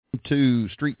to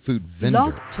Street Food Vendor.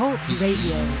 Blog Talk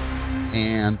Radio.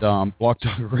 And Blog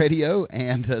Talk Radio,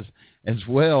 and as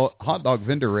well, Hot Dog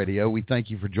Vendor Radio. We thank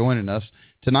you for joining us.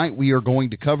 Tonight we are going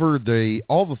to cover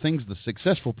all the things the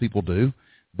successful people do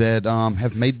that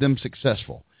have made them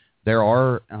successful. There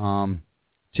are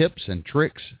tips and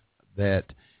tricks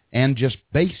and just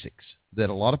basics that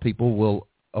a lot of people will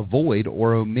avoid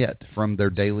or omit from their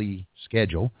daily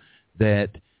schedule that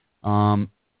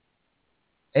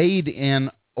aid in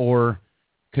or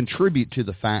contribute to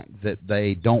the fact that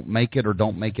they don't make it or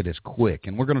don't make it as quick.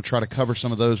 And we're going to try to cover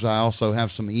some of those. I also have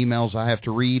some emails I have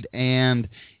to read, and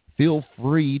feel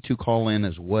free to call in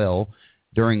as well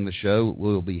during the show.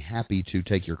 We'll be happy to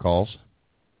take your calls.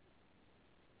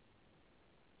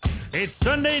 It's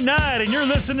Sunday night, and you're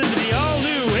listening to the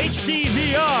all-new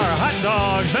HDVR Hot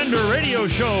Dog Vendor Radio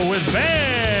Show with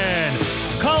Ben.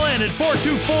 Call in at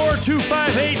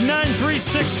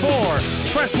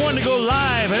 424-258-9364. Press 1 to go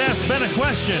live and ask Ben a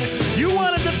question. You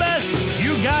wanted the best,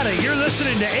 you got it. You're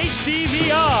listening to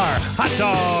HDVR Hot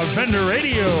Dog Vendor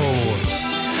Radio.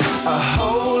 I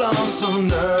hold on so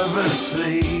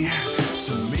nervously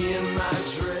to me and my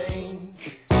drink.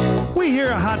 We here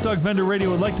at Hot Dog Vendor Radio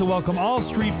would like to welcome all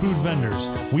street food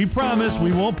vendors. We promise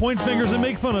we won't point fingers and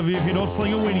make fun of you if you don't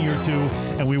sling a weenie or two,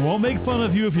 and we won't make fun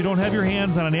of you if you don't have your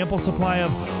hands on an ample supply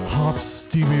of hot,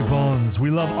 steamy buns.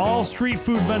 We love all street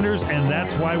food vendors, and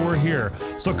that's why we're here.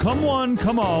 So come one,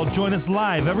 come all, join us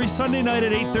live every Sunday night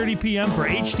at 8:30 p.m. for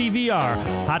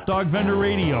HDVR, Hot Dog Vendor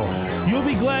Radio. You'll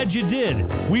be glad you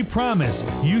did. We promise.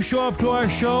 You show up to our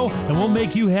show, and we'll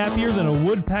make you happier than a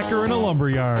woodpecker in a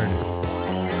lumberyard.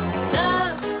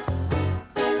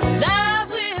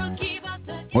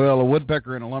 Well, a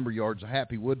woodpecker in a lumberyard's a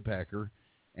happy woodpecker,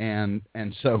 and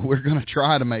so we're going to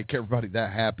try to make everybody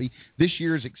that happy. This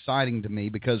year is exciting to me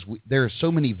because there are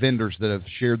so many vendors that have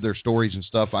shared their stories and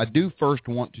stuff. I do first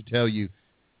want to tell you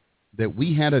that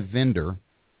we had a vendor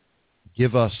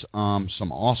give us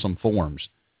some awesome forms,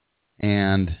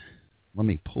 and let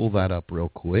me pull that up real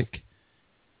quick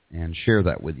and share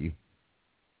that with you.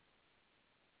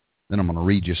 Then I'm going to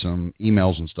read you some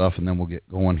emails and stuff, and then we'll get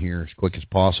going here as quick as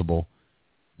possible.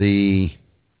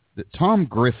 Tom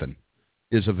Griffin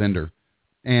is a vendor,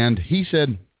 and he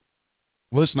said,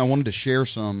 listen, I wanted to share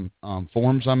some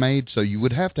forms I made. So you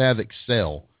would have to have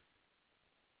Excel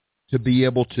to be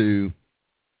able to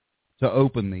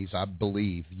open these, I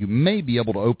believe. You may be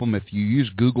able to open them if you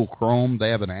use Google Chrome. They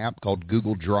have an app called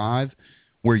Google Drive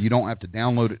where you don't have to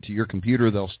download it to your computer.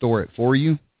 They'll store it for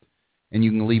you, and you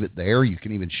can leave it there. You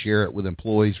can even share it with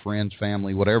employees, friends,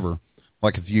 family, whatever.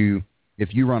 Like if you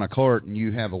run a cart and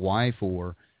you have a wife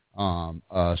or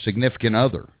a significant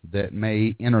other that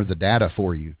may enter the data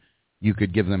for you, you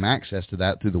could give them access to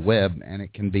that through the web, and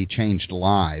it can be changed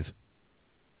live.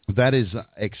 That is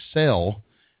Excel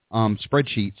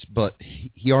spreadsheets, but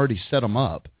he already set them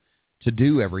up to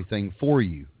do everything for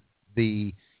you.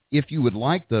 If you would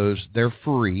like those, they're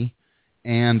free,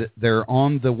 and they're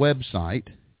on the website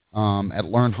at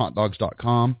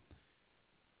learnhotdogs.com.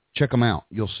 Check them out.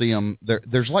 You'll see them.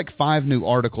 There's like 5 new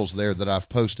articles there that I've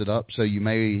posted up, so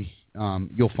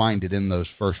you'll find it in those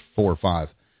first 4 or 5.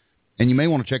 And you may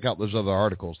want to check out those other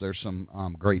articles. There's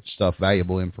some great stuff,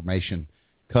 valuable information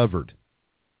covered.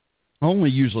 I only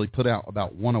usually put out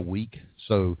about 1 a week,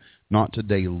 so not to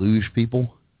deluge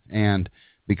people, and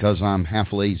because I'm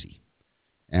half lazy.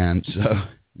 And so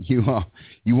you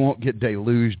won't get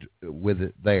deluged with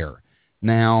it there.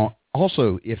 Now,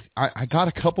 also, if I got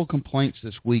a couple complaints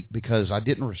this week because I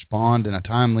didn't respond in a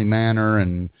timely manner,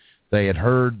 and they had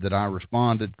heard that I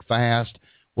responded fast.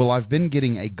 Well, I've been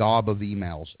getting a gob of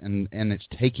emails, and it's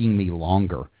taking me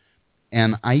longer.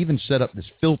 And I even set up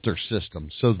this filter system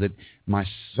so that my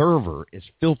server is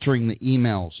filtering the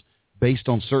emails based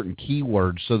on certain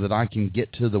keywords so that I can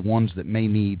get to the ones that may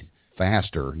need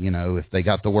faster. You know, if they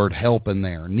got the word help in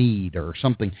there, need, or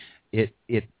something, it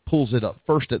pulls it up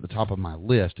first at the top of my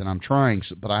list, and I'm trying,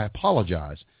 but I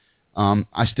apologize.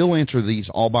 I still answer these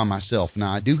all by myself.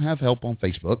 Now, I do have help on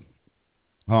Facebook,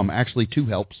 actually 2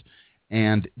 helps,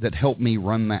 and that help me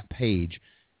run that page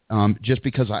just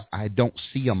because I don't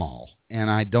see them all, and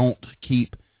I don't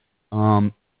keep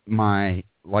my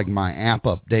app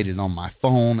updated on my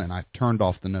phone, and I turned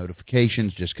off the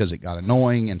notifications just because it got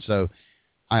annoying, and so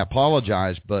I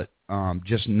apologize, but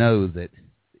just know that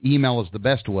email is the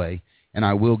best way, and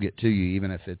I will get to you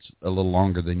even if it's a little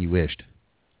longer than you wished.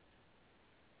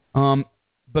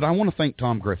 But I want to thank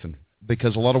Tom Griffin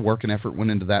because a lot of work and effort went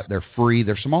into that. They're free.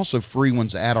 There's some also free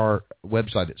ones at our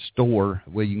website at store,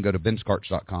 where you can go to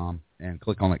benscarts.com and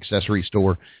click on Accessory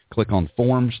Store, click on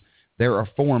Forms. There are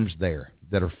forms there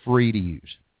that are free to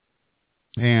use.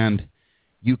 And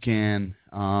you can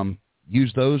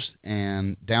use those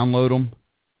and download them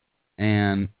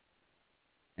and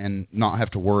not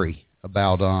have to worry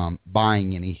about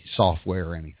buying any software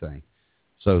or anything.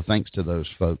 So thanks to those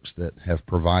folks that have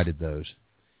provided those.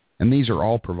 And these are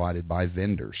all provided by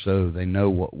vendors, so they know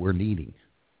what we're needing,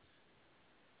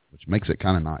 which makes it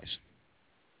kind of nice.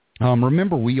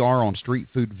 Remember, we are on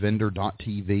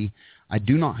streetfoodvendor.tv. I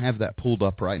do not have that pulled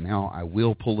up right now. I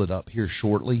will pull it up here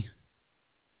shortly.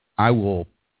 I will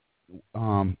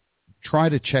try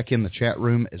to check in the chat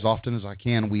room as often as I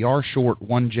can. We are short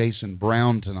one Jason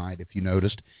Brown tonight, if you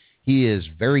noticed. He is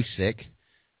very sick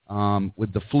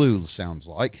with the flu, sounds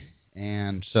like.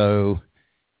 And so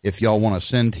if y'all want to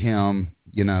send him,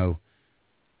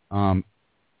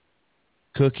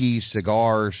 cookies,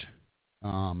 cigars,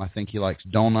 I think he likes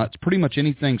donuts, pretty much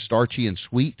anything starchy and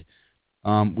sweet.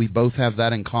 We both have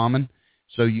that in common.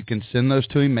 So you can send those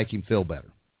to him, make him feel better.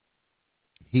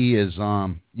 He is,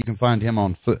 you can find him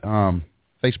on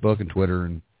Facebook and Twitter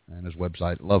and his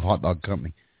website, Love Hot Dog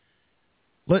Company.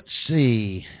 Let's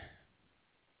see.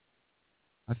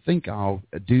 I think I'll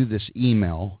do this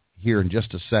email here in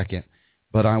just a second,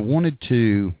 but I wanted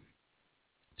to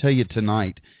tell you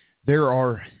tonight, there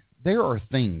are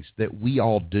things that we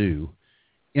all do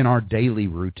in our daily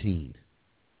routine.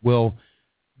 Well,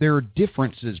 there are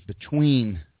differences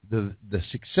between the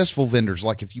successful vendors.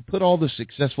 Like if you put all the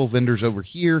successful vendors over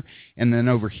here, and then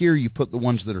over here you put the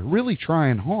ones that are really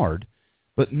trying hard,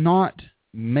 but not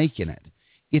making it.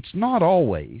 It's not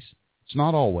always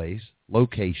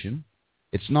location.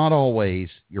 It's not always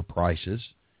your prices.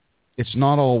 It's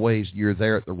not always you're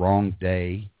there at the wrong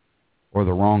day or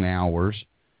the wrong hours.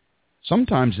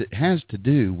 Sometimes it has to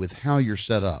do with how you're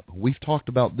set up. We've talked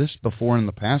about this before in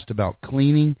the past about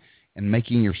cleaning and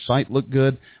making your site look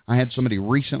good. I had somebody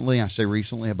recently,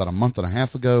 about a month and a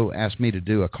half ago, ask me to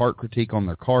do a cart critique on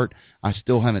their cart. I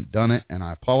still haven't done it, and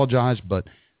I apologize, but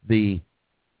you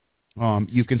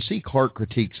can see cart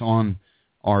critiques on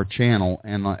our channel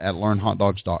and at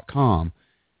learnhotdogs.com.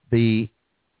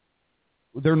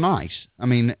 They're nice. I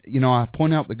mean, I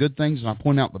point out the good things and I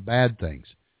point out the bad things.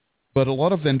 But a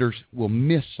lot of vendors will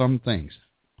miss some things.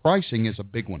 Pricing is a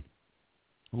big one.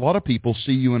 A lot of people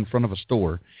see you in front of a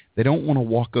store. They don't want to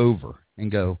walk over and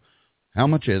go, how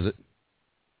much is it?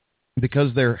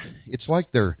 Because it's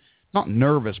like they're not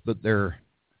nervous, but they're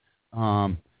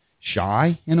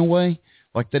shy in a way.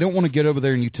 Like they don't want to get over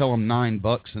there and you tell them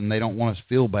 $9 and they don't want to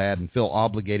feel bad and feel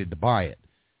obligated to buy it.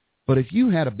 But if you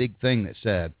had a big thing that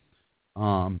said,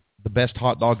 the best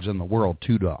hot dogs in the world,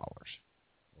 $2, or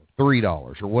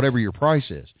 $3, or whatever your price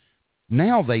is,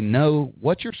 now they know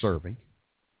what you're serving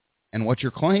and what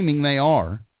you're claiming they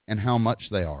are and how much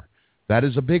they are. That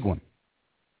is a big one.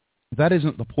 That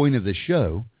isn't the point of this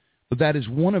show, but that is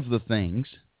one of the things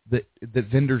that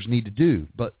vendors need to do.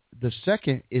 But the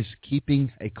second is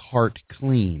keeping a cart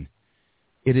clean.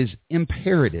 It is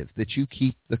imperative that you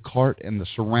keep the cart and the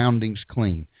surroundings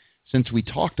clean. Since we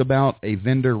talked about a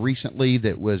vendor recently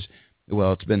that was,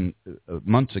 well, it's been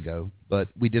months ago, but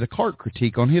we did a cart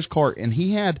critique on his cart, and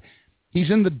he's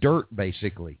in the dirt,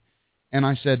 basically. And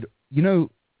I said,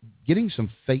 getting some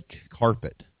fake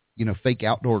carpet, fake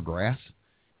outdoor grass,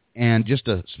 and just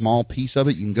a small piece of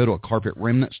it, you can go to a carpet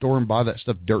remnant store and buy that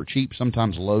stuff dirt cheap.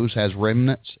 Sometimes Lowe's has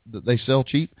remnants that they sell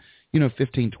cheap,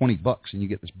 $15, $20, and you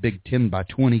get this big 10 by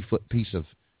 20 foot piece of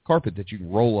carpet that you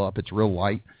can roll up. It's real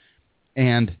light.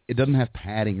 And it doesn't have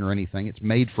padding or anything. It's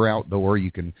made for outdoor.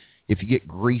 You can, if you get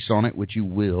grease on it, which you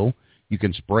will, you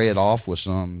can spray it off with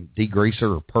some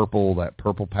degreaser or purple, that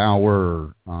Purple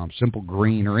Power or Simple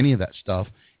Green or any of that stuff,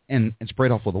 and spray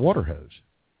it off with a water hose.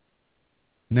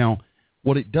 Now,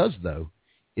 what it does, though,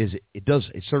 is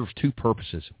it serves two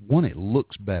purposes. One, it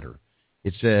looks better.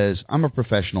 It says, I'm a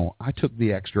professional. I took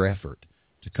the extra effort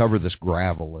to cover this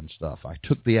gravel and stuff. I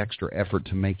took the extra effort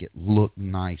to make it look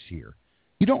nice here.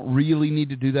 You don't really need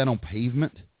to do that on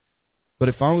pavement, but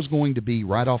if I was going to be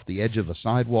right off the edge of a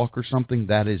sidewalk or something,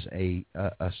 that is a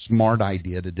smart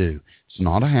idea to do. It's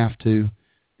not a have to.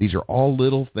 These are all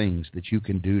little things that you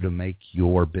can do to make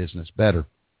your business better,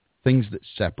 things that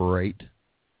separate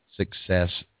success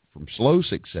from slow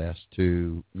success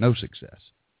to no success.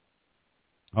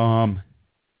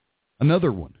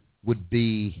 Another one would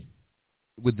be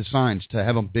with the signs, to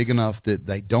have them big enough that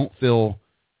they don't feel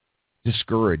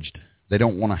discouraged. They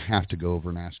don't want to have to go over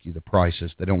and ask you the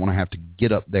prices. They don't want to have to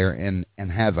get up there and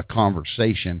have a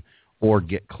conversation or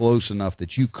get close enough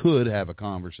that you could have a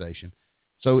conversation.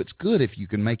 So it's good if you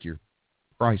can make your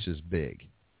prices big.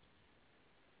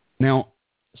 Now,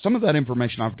 some of that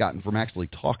information I've gotten from actually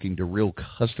talking to real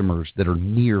customers that are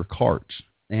near carts.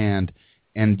 And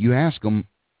you ask them,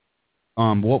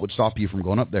 what would stop you from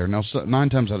going up there? Now, 9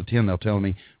 times out of 10, they'll tell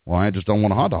me, well, I just don't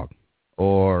want a hot dog.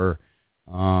 Or,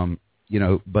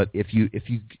 but if you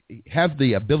have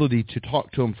the ability to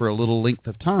talk to them for a little length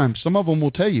of time, some of them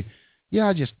will tell you,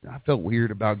 yeah, I felt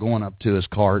weird about going up to his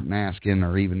cart and asking,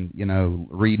 or even,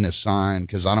 reading a sign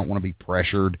because I don't want to be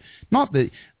pressured. Not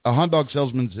that a hot dog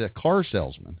salesman's a car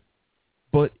salesman,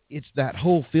 but it's that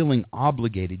whole feeling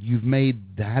obligated. You've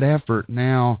made that effort.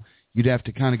 Now you'd have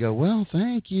to kind of go, well,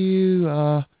 thank you.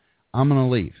 I'm going to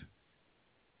leave.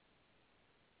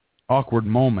 Awkward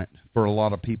moment for a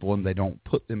lot of people, and they don't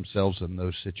put themselves in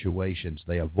those situations.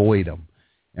 They avoid them.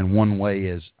 And one way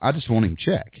is, I just want him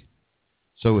check.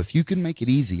 So if you can make it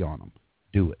easy on them,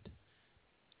 do it.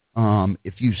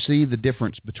 If you see the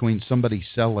difference between somebody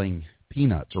selling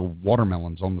peanuts or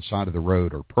watermelons on the side of the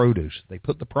road or produce, they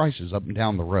put the prices up and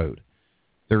down the road.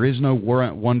 There is no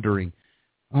wondering,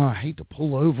 oh, I hate to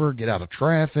pull over, get out of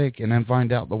traffic, and then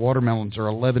find out the watermelons are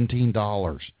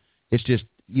 $17. It's just,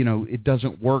 it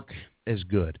doesn't work as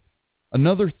good.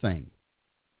 Another thing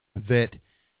that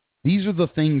these are the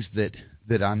things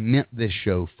that I meant this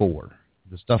show for.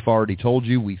 The stuff I already told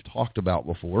you we've talked about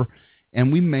before,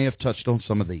 and we may have touched on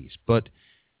some of these, but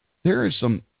there are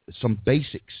some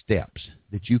basic steps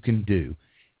that you can do.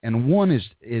 And one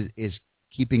is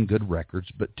keeping good records,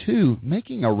 but 2,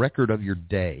 making a record of your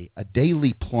day, a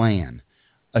daily plan,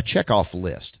 a checkoff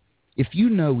list. If you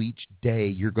know each day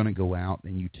you're going to go out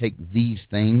and you take these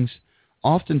things,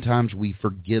 oftentimes we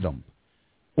forget them.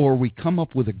 Or we come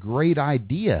up with a great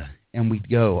idea and we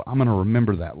go, I'm going to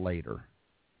remember that later.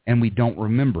 And we don't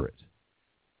remember it.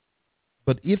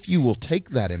 But if you will take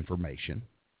that information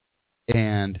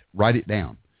and write it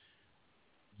down,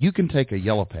 you can take a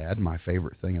yellow pad, my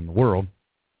favorite thing in the world,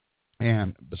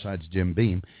 and besides Jim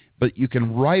Beam, but you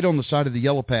can write on the side of the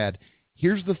yellow pad,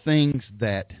 here's the things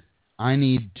that I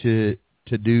need to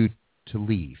do to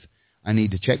leave. I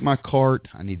need to check my cart.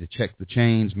 I need to check the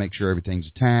chains, make sure everything's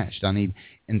attached.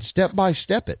 And step by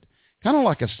step it, kind of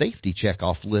like a safety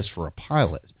checkoff list for a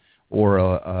pilot or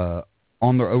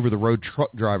over-the-road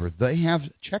truck driver. They have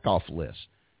checkoff lists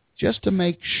just to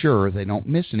make sure they don't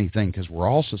miss anything, because we're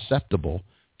all susceptible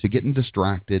to getting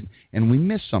distracted and we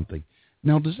miss something.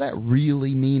 Now, does that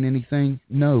really mean anything?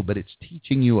 No, but it's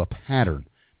teaching you a pattern.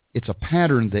 It's a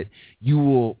pattern that you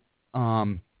will,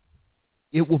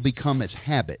 it will become its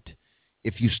habit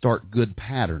if you start good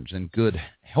patterns and good,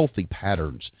 healthy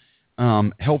patterns,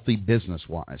 healthy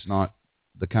business-wise, not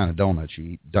the kind of donuts you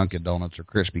eat, Dunkin' Donuts or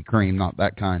Krispy Kreme, not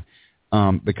that kind,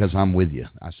 because I'm with you.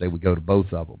 I say we go to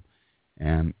both of them,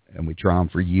 and we try them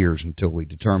for years until we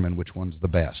determine which one's the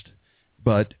best.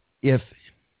 But if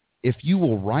you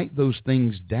will write those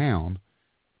things down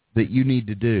that you need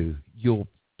to do, you'll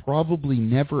probably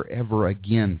never, ever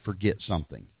again forget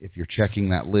something if you're checking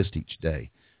that list each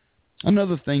day.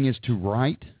 Another thing is to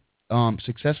write.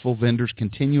 Successful vendors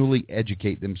continually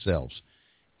educate themselves,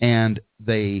 and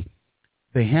they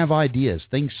have ideas.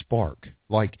 Things spark.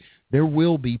 Like, there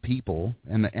will be people,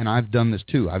 and I've done this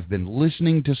too. I've been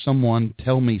listening to someone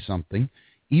tell me something,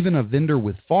 even a vendor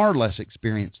with far less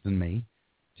experience than me,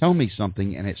 tell me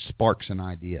something, and it sparks an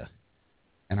idea.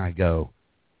 And I go,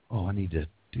 oh, I need to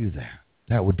do that.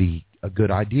 That would be a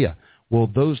good idea. Well,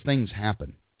 those things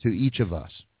happen to each of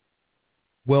us.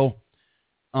 Well,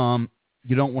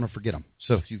 you don't want to forget them.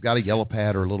 So if you've got a yellow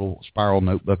pad or a little spiral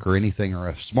notebook or anything, or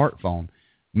a smartphone,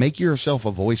 make yourself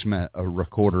a voice a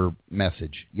recorder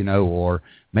message, or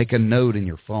make a note in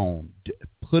your phone.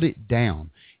 Put it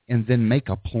down, and then make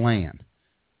a plan.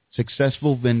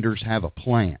 Successful vendors have a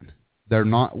plan. They're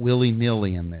not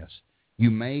willy-nilly in this.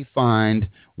 You may find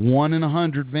 1 in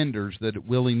 100 vendors that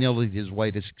willy-nilly his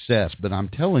way to success, but I'm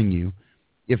telling you,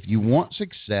 if you want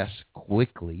success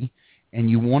quickly and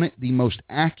you want it the most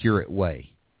accurate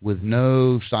way with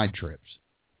no side trips,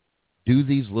 do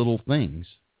these little things,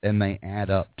 and they add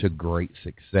up to great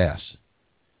success.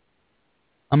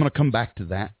 I'm going to come back to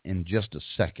that in just a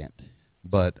second,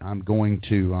 but I'm going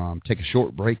to take a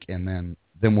short break, and then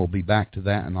we'll be back to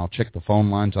that, and I'll check the phone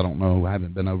lines. I don't know. I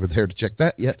haven't been over there to check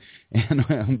that yet, and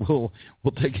we'll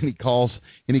take any calls,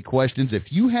 any questions. If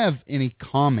you have any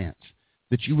comments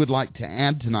that you would like to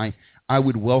add tonight, I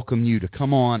would welcome you to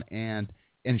come on and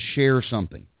share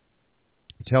something.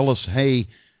 Tell us, hey,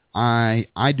 I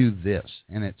do this,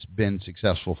 and it's been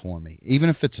successful for me. Even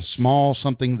if it's a small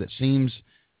something that seems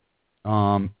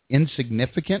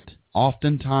insignificant,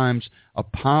 oftentimes a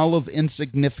pile of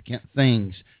insignificant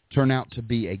things turn out to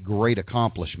be a great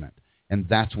accomplishment, and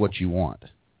that's what you want.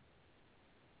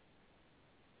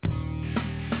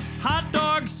 Hot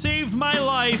Dog Saved My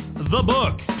Life, the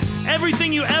book.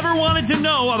 Everything you ever wanted to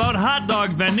know about hot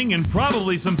dog vending, and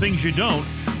probably some things you don't,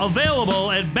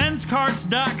 Available at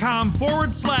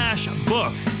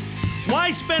benscarts.com/book.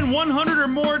 Why spend $100 or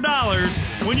more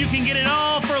when you can get it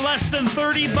all for less than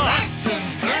 $30? Less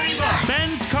than $30.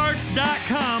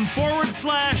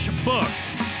 benscarts.com/book.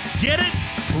 Get it,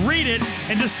 read it,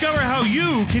 and discover how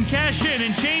you can cash in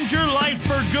and change your life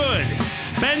for good.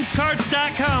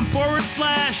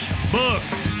 benscarts.com/book.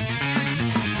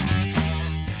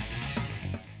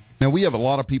 Now, we have a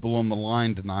lot of people on the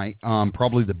line tonight,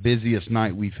 probably the busiest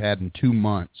night we've had in 2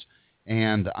 months.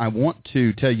 And I want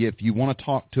to tell you, if you want to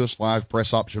talk to us live,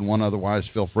 press option 1. Otherwise,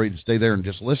 feel free to stay there and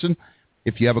just listen.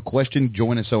 If you have a question,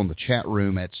 join us on the chat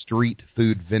room at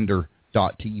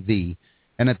streetfoodvendor.tv.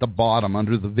 And at the bottom,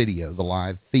 under the video, the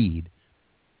live feed,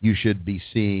 you should be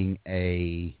seeing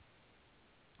a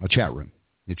chat room.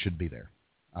 It should be there.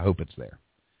 I hope it's there.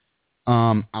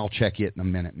 I'll check it in a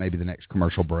minute, maybe the next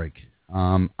commercial break.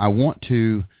 I want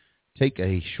to take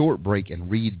a short break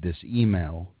and read this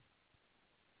email.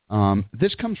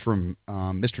 This comes from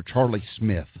Mr. Charlie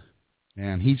Smith,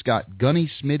 and he's got Gunny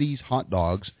Smitty's hot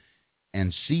dogs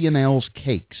and C&L's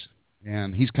cakes,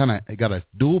 and he's got a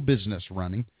dual business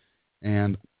running,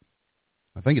 and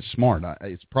I think it's smart.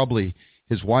 It's probably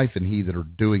his wife and he that are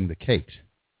doing the cakes.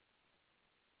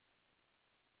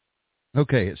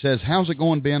 Okay, it says, how's it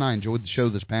going, Ben? I enjoyed the show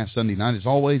this past Sunday night. As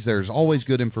always, there's always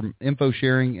good info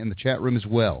sharing in the chat room as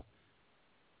well.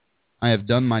 I have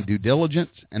done my due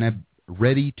diligence and have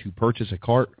ready to purchase a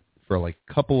cart for like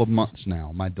a couple of months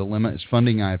now. My dilemma is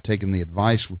funding. I have taken the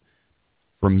advice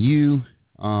from you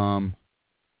and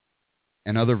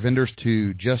other vendors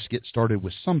to just get started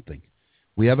with something.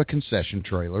 We have a concession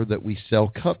trailer that we sell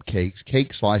cupcakes,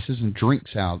 cake slices, and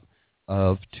drinks out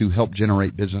of to help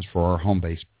generate business for our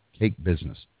home-based cake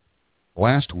business.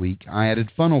 Last week, I added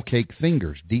funnel cake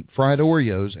fingers, deep-fried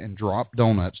Oreos, and drop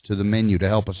donuts to the menu to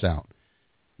help us out.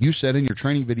 You said in your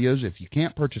training videos, if you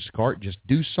can't purchase a cart, just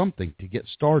do something to get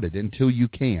started until you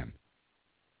can.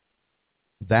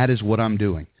 That is what I'm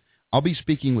doing. I'll be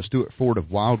speaking with Stuart Ford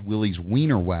of Wild Willie's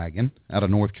Wiener Wagon out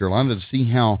of North Carolina to see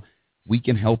how we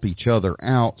can help each other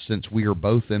out since we are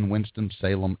both in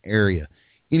Winston-Salem area.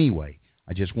 Anyway,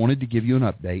 I just wanted to give you an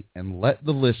update and let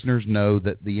the listeners know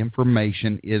that the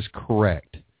information is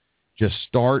correct. Just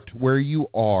start where you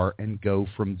are and go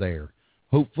from there.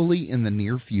 Hopefully, in the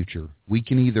near future, we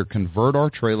can either convert our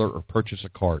trailer or purchase a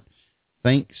cart.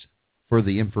 Thanks for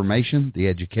the information, the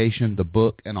education, the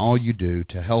book, and all you do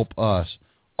to help us,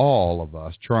 all of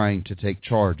us, trying to take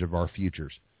charge of our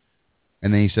futures.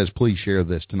 And then he says, please share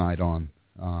this tonight on,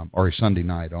 or Sunday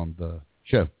night on the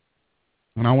show.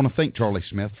 And I want to thank Charlie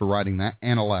Smith for writing that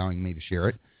and allowing me to share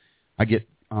it. I get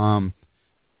some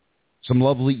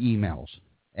lovely emails,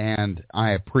 and I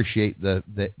appreciate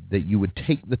that you would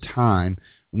take the time,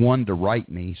 one, to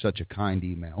write me such a kind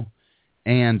email,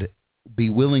 and be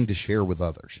willing to share with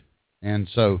others. And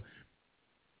so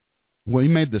we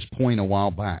made this point a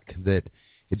while back that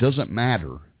it doesn't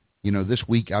matter. You know, this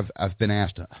week I've been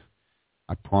asked,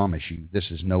 I promise you,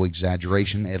 this is no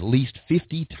exaggeration, at least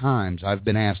 50 times I've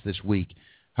been asked this week,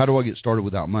 how do I get started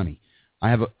without money? I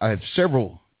have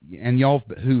several, and y'all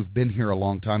who've been here a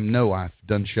long time know I've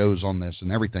done shows on this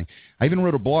and everything. I even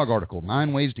wrote a blog article,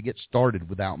 9 Ways to Get Started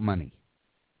Without Money,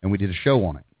 and we did a show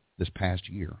on it this past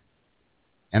year.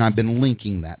 And I've been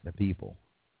linking that to people.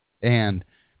 And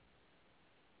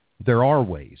there are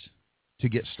ways to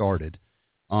get started.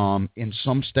 In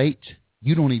some states,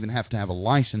 you don't even have to have a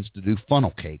license to do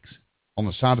funnel cakes on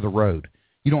the side of the road.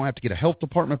 You don't have to get a health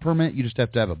department permit. You just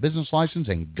have to have a business license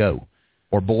and go,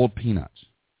 or boiled peanuts.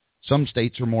 Some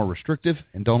states are more restrictive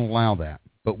and don't allow that.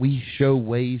 But we show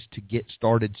ways to get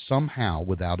started somehow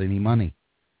without any money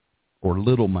or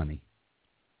little money.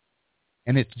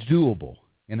 And it's doable.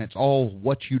 And it's all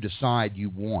what you decide you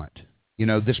want. You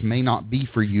know, this may not be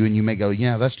for you, and you may go,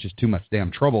 yeah, that's just too much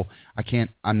damn trouble.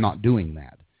 I'm not doing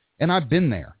that. And I've been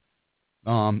there.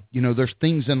 You know, there's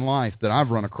things in life that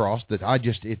I've run across that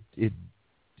it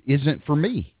isn't for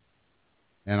me.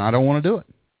 And I don't want to do it.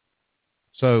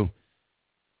 So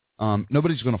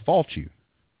nobody's going to fault you.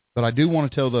 But I do want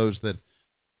to tell those that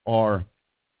are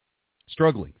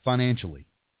struggling financially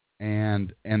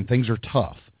and things are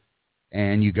tough.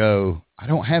 And you go, I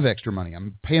don't have extra money.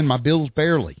 I'm paying my bills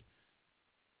barely.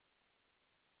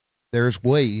 There's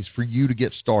ways for you to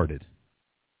get started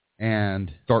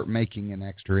and start making an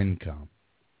extra income.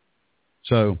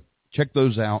 So check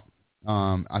those out.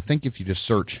 I think if you just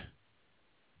search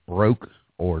broke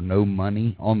or no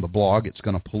money on the blog, it's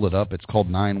going to pull it up. It's called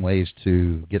 9 Ways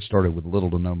to Get Started with Little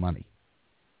to No Money.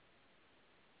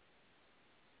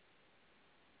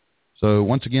 So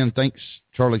once again, thanks,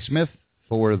 Charlie Smith,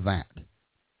 for that.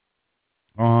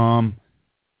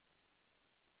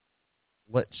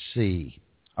 let's see.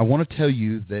 I want to tell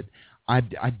you that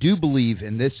I do believe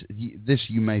in this. This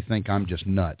you may think I'm just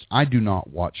nuts. I do not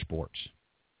watch sports.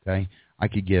 Okay, I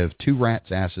could give two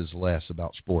rats' asses less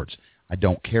about sports. I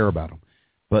don't care about them.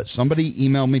 But somebody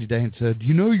emailed me today and said,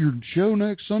 you know your show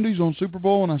next Sunday's on Super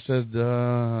Bowl? And I said,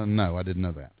 no, I didn't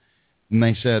know that. And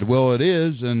they said, well, it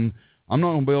is, and I'm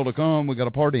not going to be able to come. We got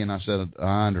a party. And I said,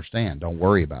 I understand. Don't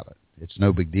worry about it. It's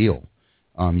no big deal.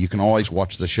 You can always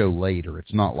watch the show later.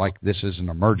 It's not like this is an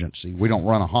emergency. We don't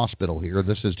run a hospital here.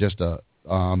 This is just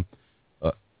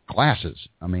classes.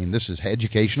 I mean, this is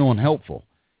educational and helpful.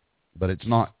 But it's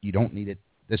not, you don't need it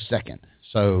this second.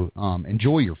 So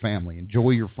enjoy your family. Enjoy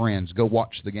your friends. Go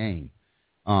watch the game.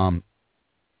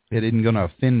 It isn't going to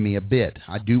offend me a bit.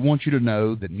 I do want you to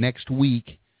know that next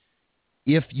week,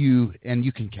 if you, and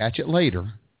you can catch it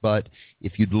later, but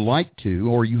if you'd like to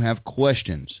or you have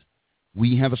questions,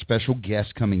 we have a special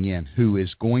guest coming in who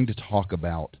is going to talk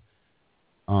about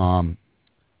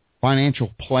financial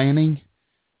planning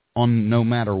on no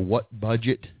matter what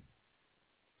budget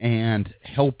and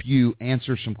help you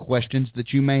answer some questions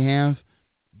that you may have,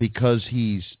 because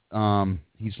he's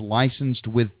licensed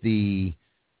with the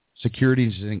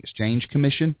Securities and Exchange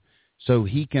Commission, so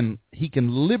he can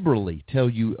liberally tell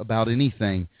you about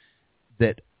anything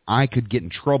that I could get in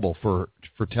trouble for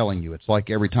telling you. It's like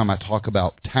every time I talk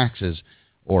about taxes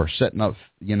or setting up,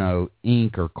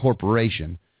 Inc. or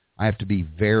corporation, I have to be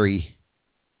very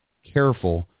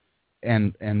careful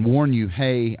and warn you,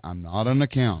 hey, I'm not an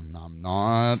accountant. I'm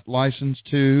not licensed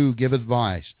to give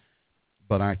advice,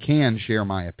 but I can share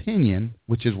my opinion,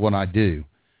 which is what I do.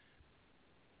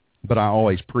 But I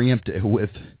always preempt it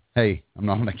with, hey, I'm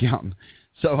not an accountant.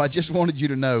 So I just wanted you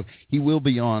to know he will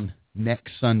be on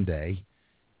next Sunday,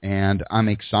 and I'm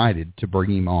excited to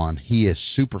bring him on. He is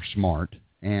super smart,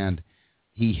 and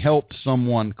he helped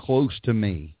someone close to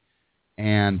me,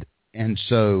 and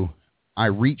so I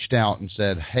reached out and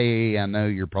said, hey, I know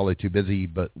you're probably too busy,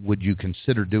 but would you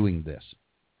consider doing this?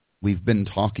 We've been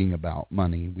talking about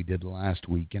money. We did last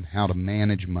week and how to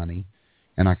manage money,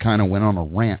 and I kind of went on a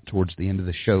rant towards the end of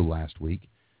the show last week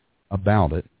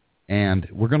about it, and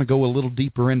we're going to go a little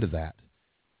deeper into that,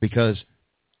 because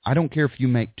I don't care if you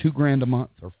make $2,000 a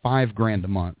month or $5,000 a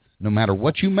month. No matter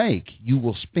what you make, you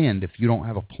will spend if you don't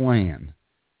have a plan.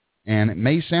 And it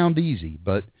may sound easy,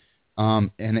 but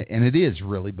and it is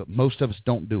really, but most of us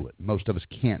don't do it. Most of us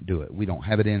can't do it. We don't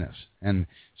have it in us. And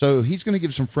so he's going to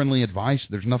give some friendly advice.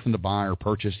 There's nothing to buy or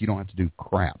purchase. You don't have to do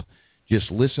crap.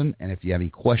 Just listen, and if you have any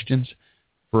questions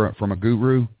from a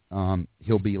guru,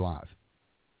 he'll be live.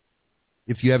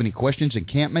 If you have any questions and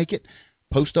can't make it,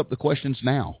 post up the questions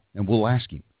now, and we'll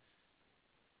ask you.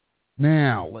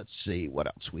 Now, let's see what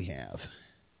else we have.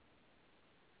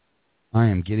 I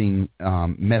am getting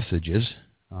messages,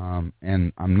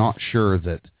 and I'm not sure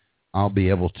that I'll be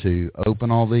able to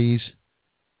open all these.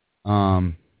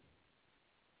 It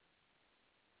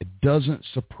doesn't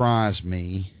surprise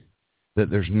me that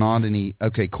there's not any.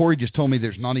 Okay, Corey just told me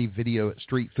there's not any video at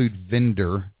Street Food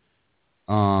Vendor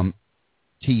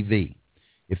TV.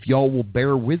 If y'all will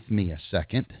bear with me a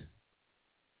second.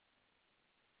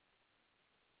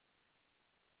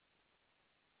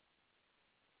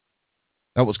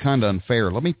 That was kind of unfair.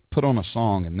 Let me put on a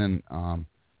song, and then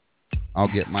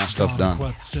I'll get my stuff done.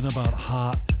 Question about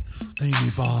hot,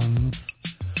 steamy buns.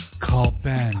 Call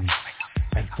Ben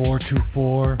at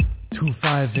 424-258-9364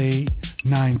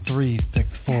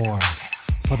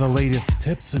 for the latest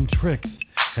tips and tricks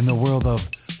in the world of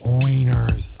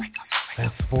wieners.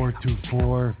 That's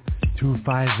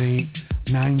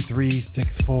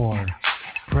 424-258-9364.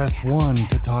 Press 1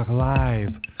 to talk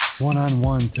live,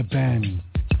 one-on-one to Ben.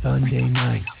 Sunday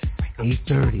night,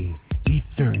 8:30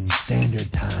 Eastern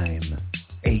Standard Time.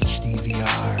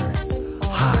 HDVR.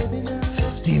 Hot,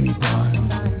 steamy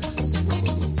buns.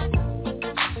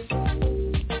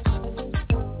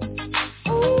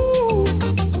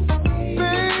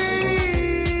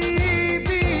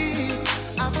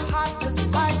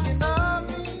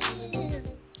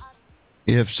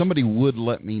 If somebody would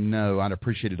let me know, I'd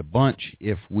appreciate it a bunch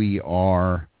if we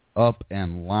are up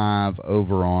and live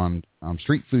over on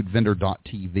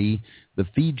streetfoodvendor.tv. The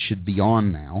feed should be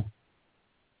on now.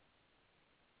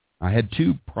 I had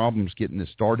two problems getting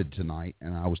this started tonight,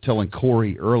 and I was telling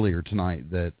Corey earlier tonight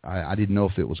that I didn't know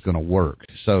if it was going to work.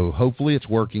 So hopefully it's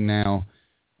working now,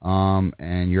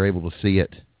 and you're able to see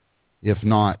it. If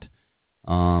not,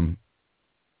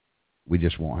 we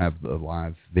just won't have the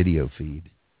live video feed.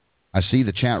 I see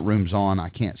the chat room's on. I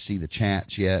can't see the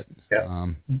chats yet.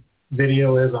 Yeah.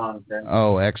 Video is on. Ben.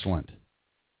 Oh, excellent.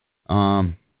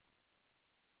 Well,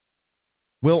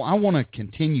 I want to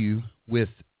continue with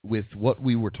what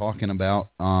we were talking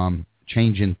about,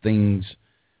 changing things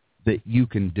that you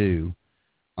can do.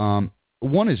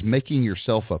 One is making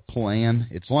yourself a plan.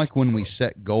 It's like when we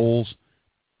set goals.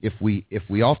 If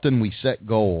we often set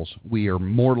goals, we are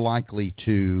more likely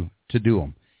to do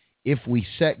them. If we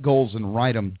set goals and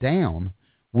write them down,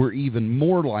 we're even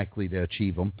more likely to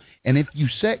achieve them. And if you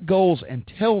set goals and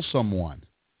tell someone,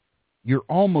 you're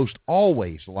almost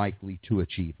always likely to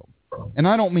achieve them. And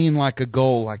I don't mean like a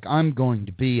goal like I'm going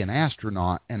to be an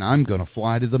astronaut and I'm going to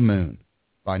fly to the moon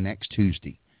by next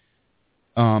Tuesday.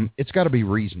 It's got to be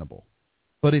reasonable.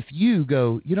 But if you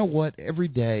go, you know what, every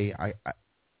day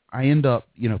I end up,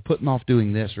 putting off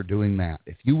doing this or doing that.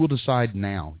 If you will decide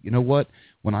now, you know what,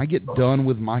 when I get done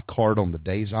with my cart on the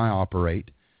days I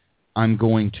operate, I'm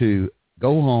going to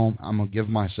go home. I'm going to give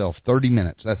myself 30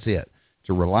 minutes. That's it,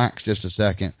 to relax just a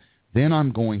second. Then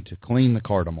I'm going to clean the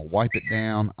cart. I'm going to wipe it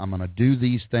down. I'm going to do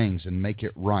these things and make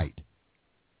it right.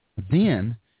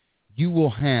 Then you will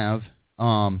have,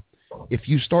 if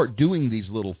you start doing these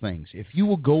little things, if you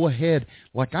will go ahead,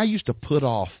 like I used to put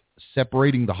off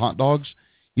separating the hot dogs.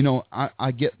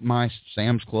 I get my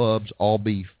Sam's Club's all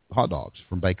beef hot dogs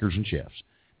from Bakers and Chefs,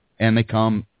 and they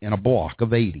come in a block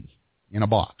of 80 in a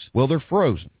box. Well, they're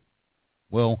frozen.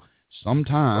 Well,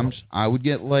 sometimes I would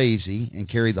get lazy and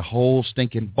carry the whole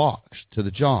stinking box to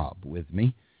the job with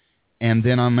me, and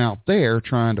then I'm out there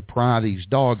trying to pry these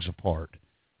dogs apart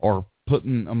or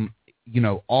putting them,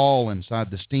 all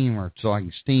inside the steamer so I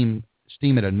can steam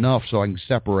it enough so I can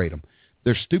separate them.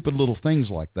 There's stupid little things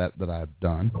like that I've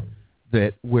done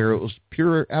where it was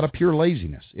out of pure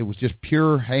laziness. It was just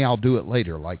pure, hey, I'll do it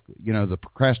later. Like, the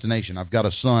procrastination. I've got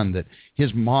a son that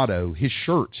his motto, his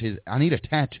shirts, I need a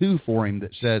tattoo for him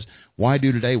that says, why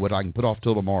do today what I can put off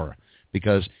till tomorrow?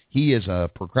 Because he is a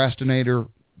procrastinator.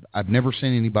 I've never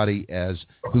seen anybody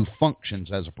who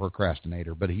functions as a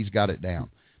procrastinator, but he's got it down.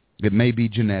 It may be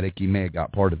genetic. He may have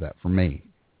got part of that from me.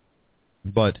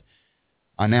 But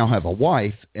I now have a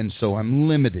wife, and so I'm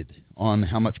limited on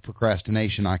how much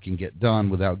procrastination I can get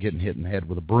done without getting hit in the head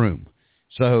with a broom.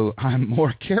 So I'm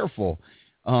more careful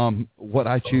what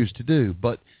I choose to do.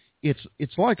 But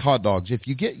it's like hot dogs. If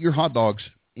you get your hot dogs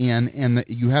in and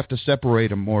you have to separate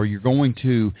them, or you're going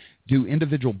to do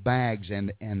individual bags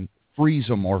and freeze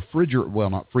them, or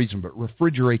not freeze them, but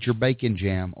refrigerate your bacon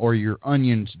jam or your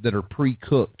onions that are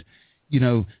pre-cooked,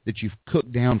 that you've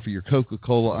cooked down for your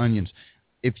Coca-Cola onions.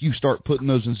 If you start putting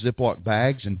those in Ziploc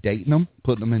bags and dating them,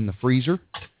 putting them in the freezer,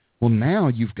 well, now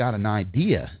you've got an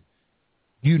idea.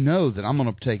 You know that I'm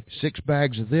going to take 6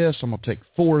 bags of this, I'm going to take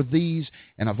 4 of these,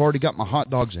 and I've already got my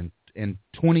hot dogs in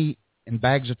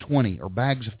bags of 20 or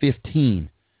bags of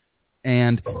 15.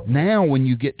 And now when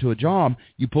you get to a job,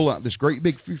 you pull out this great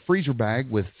big freezer bag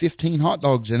with 15 hot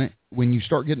dogs in it. When you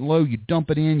start getting low, you dump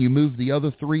it in, you move the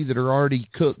other 3 that are already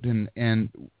cooked and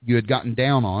you had gotten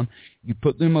down on, you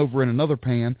put them over in another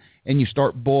pan, and you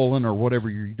start boiling or whatever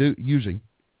you're using.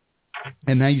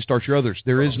 And now you start your others.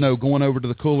 There is no going over to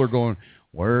the cooler going,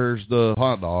 where's the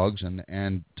hot dogs,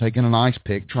 and taking an ice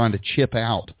pick trying to chip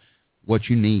out what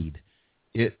you need.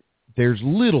 There's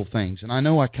little things, and I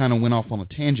know I kind of went off on a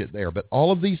tangent there, but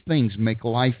all of these things make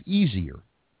life easier.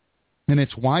 And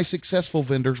it's why successful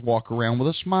vendors walk around with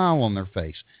a smile on their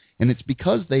face. And it's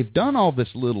because they've done all this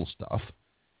little stuff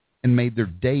and made their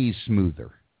days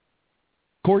smoother.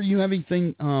 Corey, you have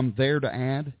anything there to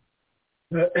add?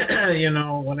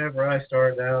 Whenever I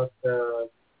started out,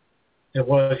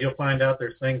 you'll find out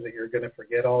there's things that you're going to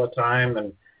forget all the time.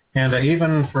 And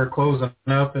even for closing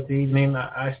up at the evening,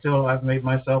 I've made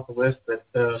myself a list that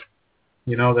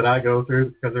I go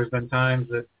through, because there's been times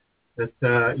that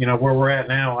where we're at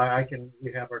now,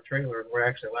 we have our trailer, and we're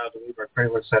actually allowed to leave our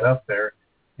trailer set up there.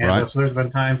 And right. So there's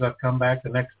been times I've come back the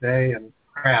next day and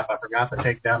crap, I forgot to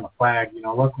take down the flag.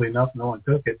 Luckily enough, no one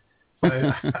took it.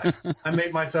 So I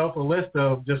made myself a list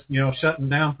of just, shutting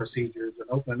down procedures and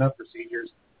opening up procedures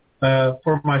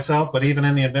for myself. But even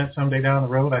in the event someday down the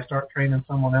road, I start training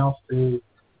someone else to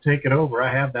take it over,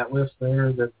 I have that list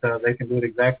there that they can do it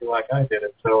exactly like I did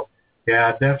it. So,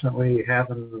 yeah, definitely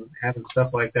having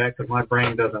stuff like that, because my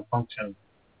brain doesn't function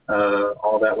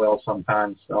all that well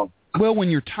sometimes. So. Well, when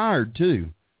you're tired too.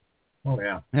 Oh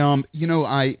yeah.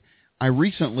 I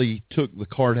recently took the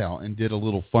cart out and did a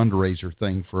little fundraiser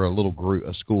thing for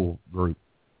a school group,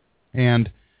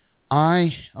 and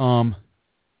I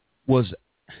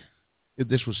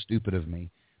this was stupid of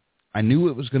me. I knew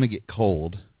it was going to get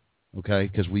cold, okay,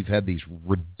 because we've had these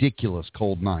ridiculous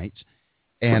cold nights.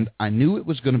 And I knew it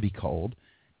was going to be cold,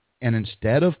 and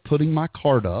instead of putting my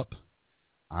cart up,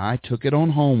 I took it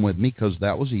on home with me because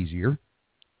that was easier.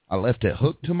 I left it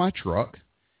hooked to my truck,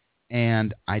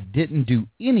 and I didn't do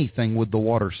anything with the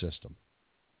water system.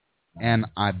 and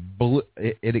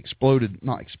it exploded,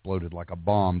 not exploded like a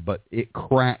bomb, but it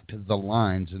cracked the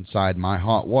lines inside my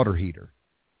hot water heater.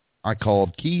 I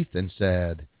called Keith and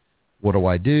said, what do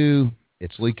I do?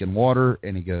 It's leaking water.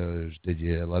 And he goes, did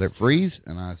you let it freeze?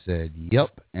 And I said,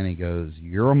 yep. And he goes,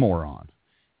 you're a moron.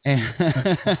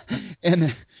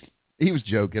 And he was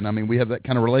joking. I mean, we have that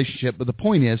kind of relationship. But the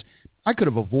point is, I could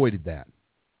have avoided that.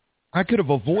 I could have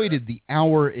avoided the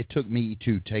hour it took me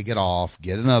to take it off,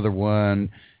 get another one.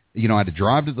 You know, I had to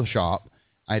drive to the shop.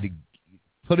 I had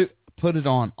to put it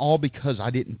on, all because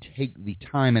I didn't take the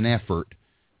time and effort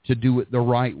to do it the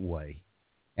right way.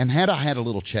 And had I had a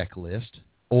little checklist,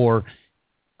 or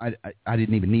I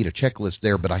didn't even need a checklist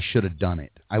there, but I should have done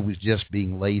it. I was just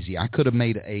being lazy. I could have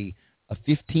made a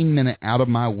 15-minute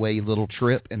out-of-my-way little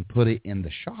trip and put it in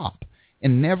the shop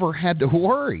and never had to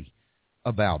worry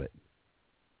about it.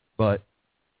 But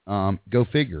go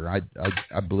figure.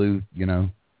 I blew,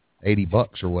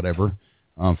 $80 or whatever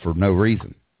for no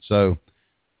reason. So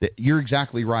you're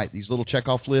exactly right. These little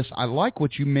checkoff lists. I like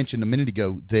what you mentioned a minute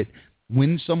ago, that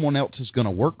when someone else is going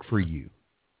to work for you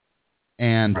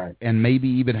and maybe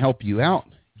even help you out,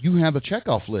 you have a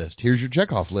checkoff list. Here's your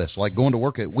checkoff list. Like going to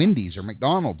work at Wendy's or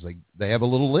McDonald's, they have a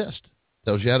little list.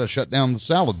 Tells you how to shut down the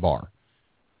salad bar.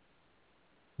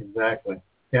 Exactly.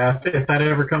 Yeah, if that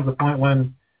ever comes a point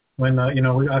when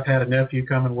I've had a nephew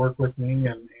come and work with me,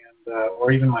 and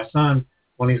or even my son,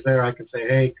 when he's there, I can say,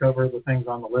 hey, cover the things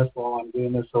on the list while I'm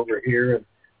doing this over here. And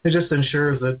it just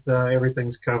ensures that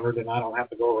everything's covered and I don't have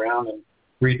to go around and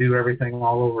redo everything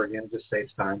all over again. It just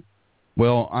saves time.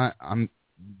 Well,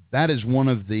 that is one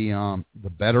of the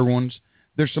better ones.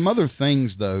 There's some other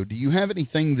things, though. Do you have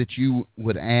anything that you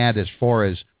would add as far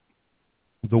as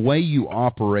the way you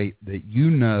operate that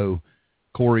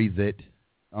Corey, that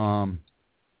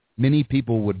many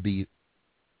people would be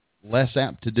less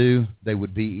apt to do? They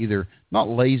would be either not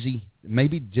lazy,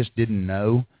 maybe just didn't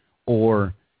know,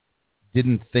 or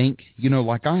didn't think.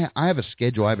 Like I have a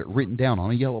schedule. I have it written down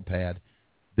on a yellow pad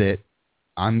that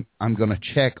I'm going to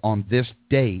check on this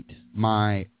date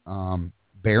my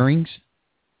bearings,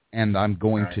 and I'm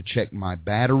going to check my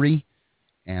battery,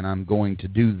 and I'm going to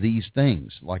do these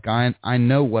things. Like I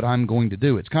know what I'm going to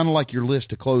do. It's kind of like your list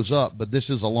to close up, but this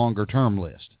is a longer term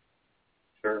list.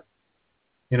 Sure.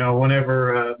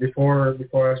 Whenever before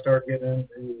I started getting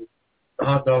into the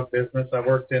hot dog business, I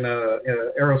worked in a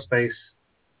aerospace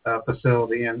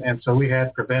facility, and so we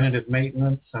had preventative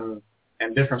maintenance and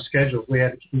different schedules we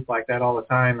had to keep like that all the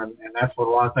time, and that's what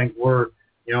a lot of things were.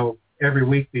 Every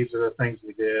week these are the things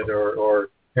we did, or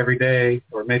every day,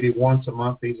 or maybe once a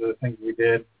month these are the things we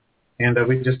did, and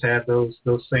we just had those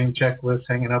same checklists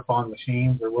hanging up on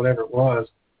machines or whatever it was,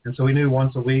 and so we knew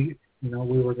once a week,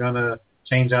 we were going to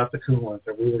change out the coolant,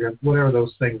 or we were going to, whatever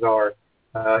those things are,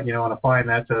 and applying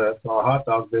that to our hot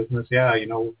dog business. Yeah,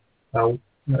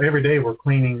 every day we're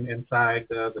cleaning inside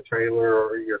the trailer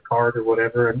or your cart or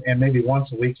whatever, and maybe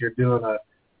once a week you're doing a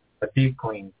deep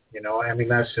clean.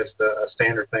 That's just a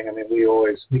standard thing.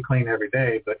 We clean every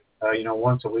day, but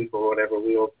once a week or whatever,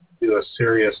 we'll do a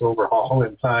serious overhaul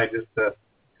inside just to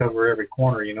cover every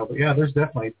corner. But yeah, there's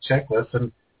definitely checklists,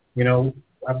 and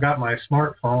I've got my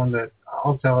smartphone that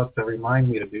I'll tell it to remind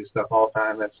me to do stuff all the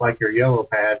time. It's like your yellow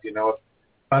pad. If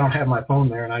I don't have my phone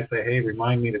there and I say, hey,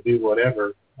 remind me to do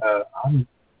whatever, I'm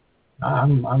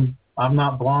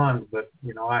not blonde, but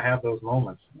I have those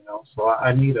moments. So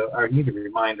I need a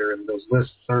reminder, and those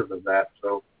lists serve as that.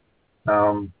 So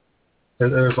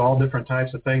there's all different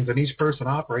types of things, and each person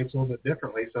operates a little bit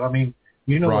differently. So Right.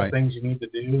 What things you need to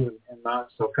do, and not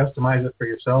so customize it for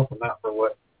yourself, and not for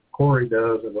what Corey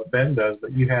does or what Ben does,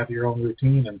 but you have your own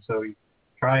routine, and so you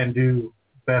try and do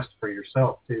best for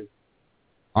yourself too.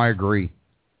 I agree.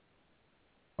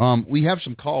 We have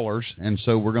some callers, and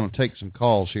so we're going to take some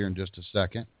calls here in just a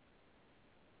second.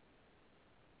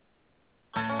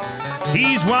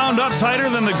 He's wound up tighter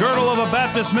than the girdle of a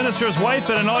Baptist minister's wife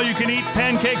at an all-you-can-eat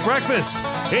pancake breakfast.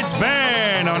 It's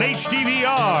Ben on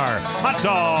HDVR, Hot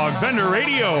Dog Vendor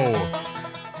Radio.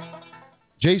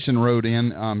 Jason wrote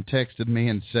in, texted me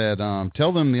and said,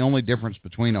 tell them the only difference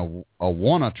between a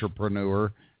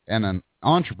one-entrepreneur and an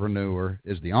entrepreneur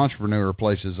is the entrepreneur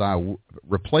replaces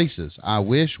I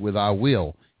wish with I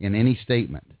will in any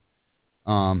statement.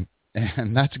 And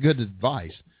that's good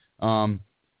advice.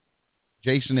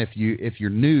 Jason, if you're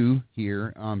new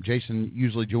here, Jason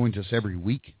usually joins us every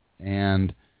week,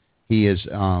 and he is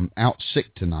out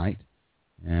sick tonight,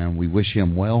 and we wish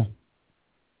him well.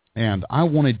 And I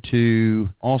wanted to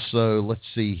also, let's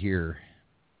see here.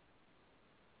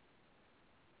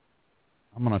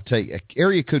 I'm going to take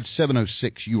area code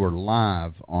 706. You are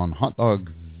live on Hot Dog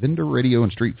Vendor Radio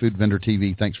and Street Food Vendor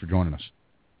TV. Thanks for joining us.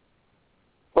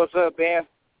 What's up, Ben?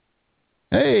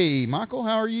 Hey, Michael,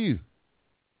 how are you?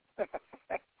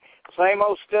 Same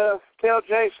old stuff. Tell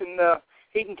Jason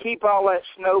he can keep all that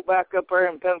snow back up there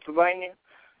in Pennsylvania.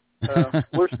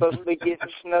 We're supposed to be getting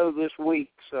snow this week,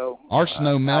 so our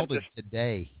snow melted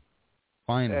today.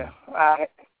 Finally. Yeah,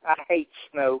 I hate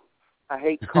snow. I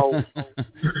hate cold.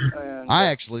 And, I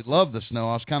actually love the snow.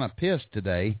 I was kind of pissed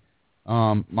today.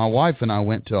 My wife and I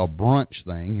went to a brunch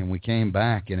thing, and we came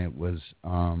back, and it was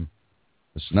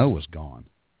the snow was gone,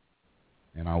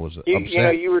 and I was upset. You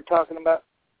know, you were talking about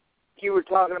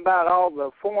all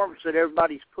the forms that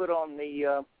everybody's put on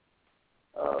the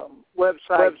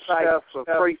website stuff for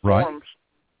free forms.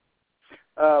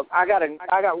 Right. I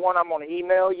got one I'm going to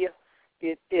email you.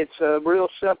 It's real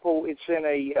simple. It's in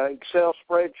a Excel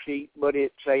spreadsheet, but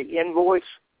it's a invoice,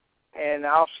 and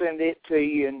I'll send it to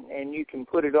you, and you can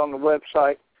put it on the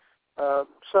website.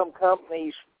 Some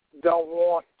companies don't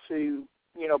want to,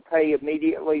 pay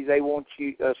immediately. They want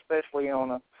you, especially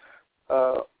on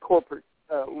a corporate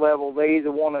level, they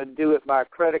either want to do it by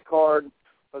credit card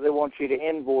or they want you to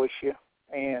invoice you.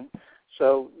 And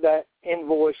so that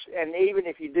invoice, and even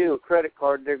if you do a credit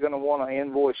card, they're going to want to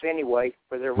invoice anyway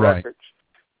for their records.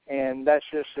 And that's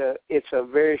just it's a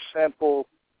very simple,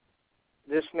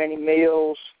 this many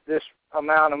meals, this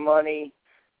amount of money,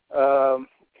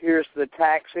 here's the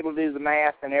tax. It'll do the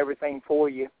math and everything for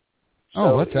you.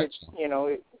 So that's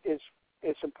excellent.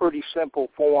 It's a pretty simple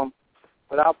form.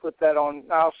 But I'll put that on.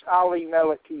 I'll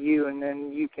email it to you, and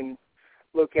then you can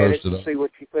look at it and see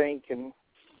what you think. And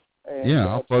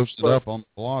I'll post it up on the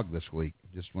blog this week,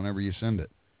 just whenever you send it.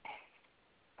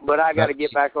 But I got to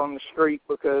get back on the street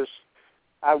because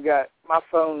my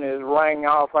phone is rang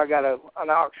off. I got an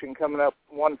auction coming up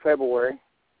 1 February,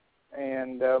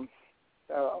 and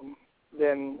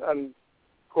then a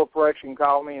corporation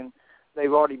called me, and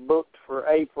they've already booked for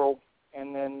April.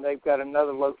 And then they've got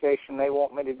another location they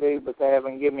want me to do, but they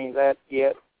haven't given me that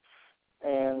yet.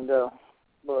 And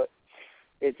but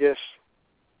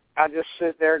I just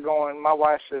sit there going. My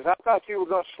wife says, "I thought you were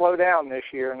going to slow down this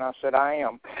year," and I said, "I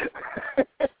am."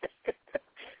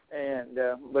 And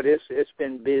but it's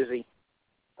been busy,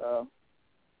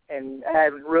 and I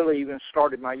haven't really even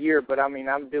started my year. But I mean,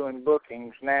 I'm doing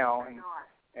bookings now,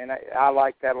 and I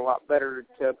like that a lot better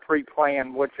to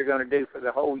pre-plan what you're going to do for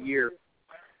the whole year.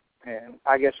 And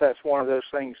I guess that's one of those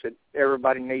things that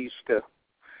everybody needs to,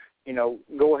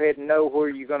 go ahead and know where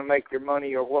you're going to make your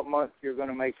money or what month you're going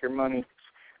to make your money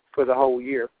for the whole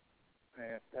year.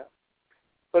 And,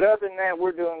 but other than that,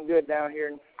 we're doing good down here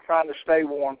and trying to stay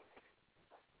warm.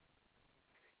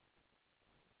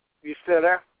 You still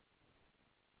there?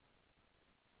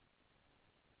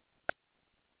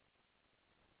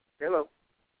 Hello.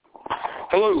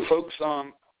 Hello, folks.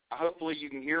 Hopefully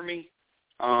you can hear me.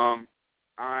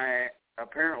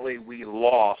 Apparently we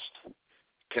lost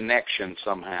connection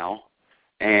somehow,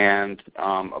 and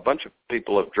a bunch of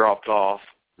people have dropped off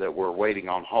that were waiting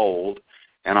on hold,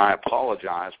 and I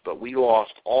apologize, but we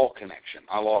lost all connection.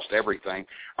 I lost everything.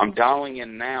 I'm dialing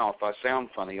in now, if I sound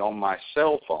funny, on my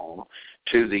cell phone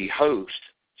to the host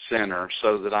center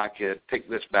so that I could pick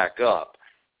this back up.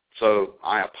 So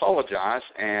I apologize,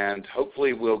 and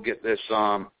hopefully we'll get this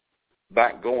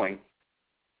back going.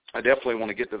 I definitely want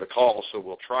to get to the call, so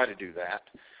we'll try to do that.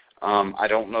 I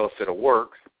don't know if it'll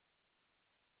work.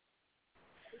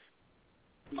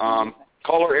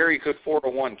 Caller area code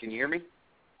 401. Can you hear me?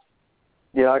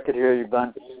 Yeah, I could hear you,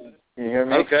 Ben. Can you hear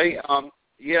me? Okay. I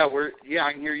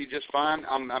can hear you just fine.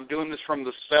 I'm doing this from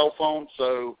the cell phone,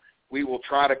 so we will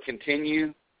try to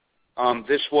continue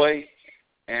this way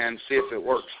and see if it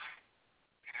works.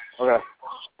 Okay.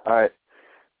 All right.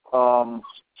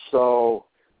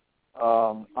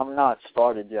 I'm not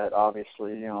started yet,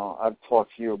 obviously. I've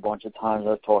talked to you a bunch of times.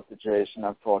 I've talked to Jason.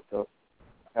 I've talked to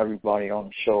everybody on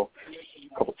the show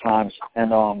a couple times.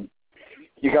 And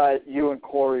you and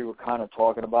Corey were kind of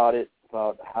talking about it,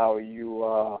 about how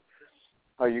you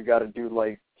got to do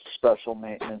like special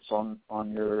maintenance on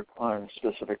a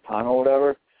specific time or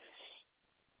whatever.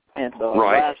 And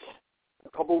right. A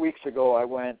couple of weeks ago, I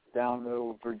went down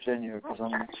to Virginia because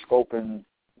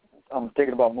I'm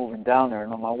thinking about moving down there.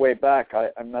 And on my way back,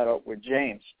 I met up with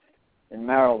James in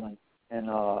Maryland, and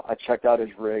I checked out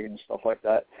his rig and stuff like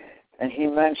that. And he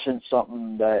mentioned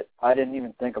something that I didn't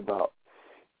even think about.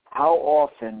 How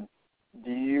often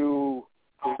do you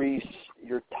grease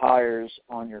your tires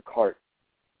on your cart?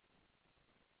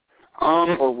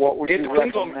 Or what would you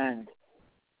recommend?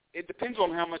 It depends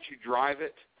on how much you drive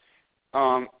it,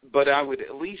 but I would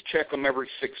at least check them every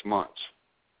 6 months.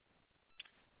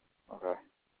 Okay.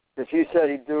 Because he said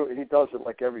he does it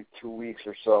like every 2 weeks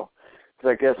or so.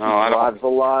 Because I guess he drives a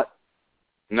lot.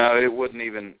 No, it wouldn't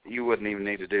even. You wouldn't even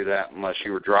need to do that unless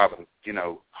you were driving,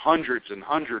 hundreds and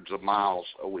hundreds of miles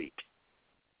a week,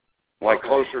 like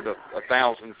closer to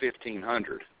 1,000,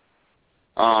 1,500.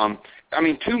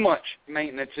 Too much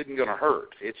maintenance isn't going to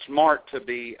hurt. It's smart to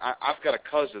be. I've got a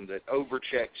cousin that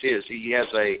overchecks his. He has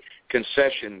a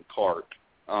concession cart,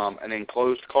 an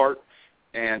enclosed cart,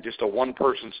 and just a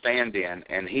one-person stand-in,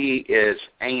 and he is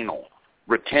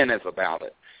retentive about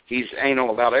it. He's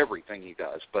anal about everything he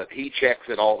does, but he checks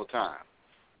it all the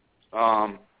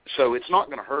time. So it's not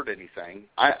going to hurt anything.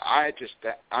 I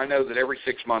know that every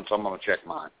 6 months I'm going to check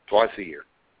mine, twice a year.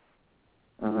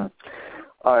 Mm-hmm.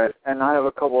 All right, and I have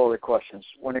a couple other questions.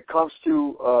 When it comes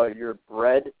to your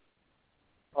bread,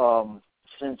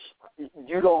 since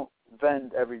you don't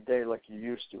vend every day like you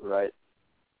used to, right?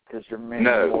 Because you're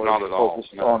mainly more not at all.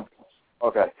 focused on.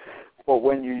 Okay, but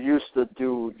when you used to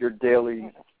do your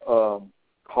daily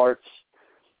carts,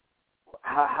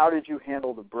 how did you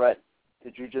handle the bread?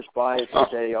 Did you just buy it the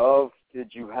day of? Did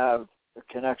you have a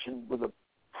connection with a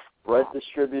bread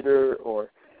distributor, or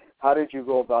how did you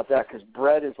go about that? Because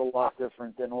bread is a lot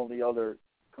different than all the other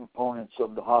components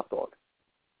of the hot dog.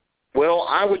 Well,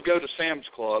 I would go to Sam's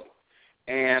Club,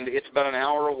 and it's about an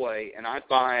hour away, and I'd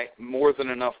buy more than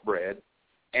enough bread,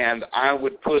 and I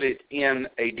would put it in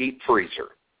a deep freezer.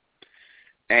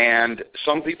 And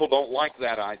some people don't like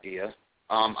that idea.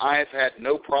 I've had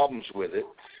no problems with it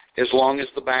as long as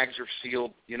the bags are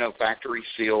sealed, factory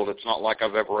sealed. It's not like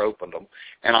I've ever opened them.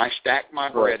 And I stack my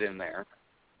bread in there,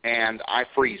 and I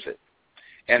freeze it.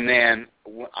 And then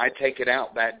I take it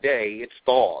out that day. It's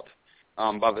thawed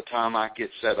by the time I get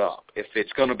set up. If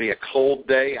it's going to be a cold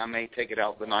day, I may take it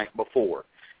out the night before.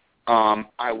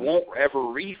 I won't ever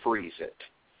refreeze it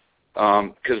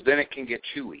because then it can get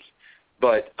chewy.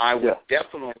 But I would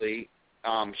definitely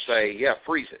say,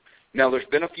 freeze it. Now, there's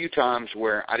been a few times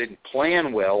where I didn't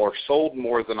plan well or sold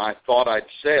more than I thought I'd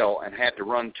sell and had to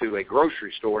run to a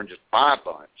grocery store and just buy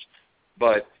buns.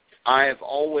 But I have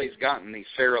always gotten these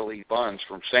Sara Lee buns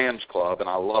from Sam's Club, and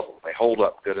I love them. They hold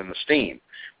up good in the steam.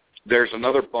 There's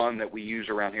another bun that we use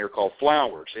around here called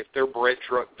Flowers. If their bread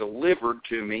truck delivered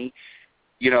to me,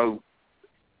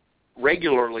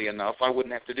 regularly enough, I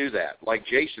wouldn't have to do that. Like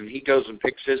Jason, he goes and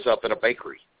picks his up at a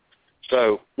bakery.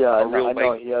 So I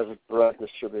know he has a bread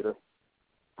distributor.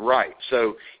 Right.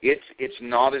 So it's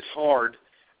not as hard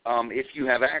if you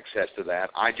have access to that.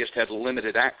 I just had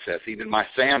limited access. Even my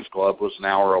Sam's Club was an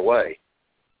hour away.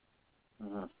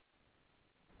 Mm-hmm.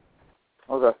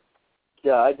 Okay.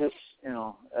 Yeah, I just,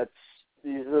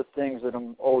 these are the things that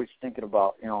I'm always thinking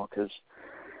about, because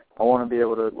I want to be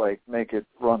able to, make it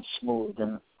run smooth,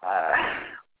 and I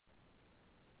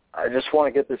just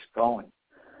want to get this going.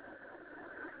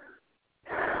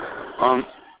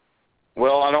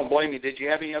 Well, I don't blame you. Did you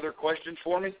have any other questions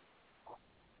for me?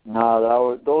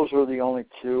 No, those were the only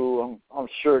two. I'm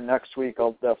sure next week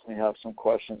I'll definitely have some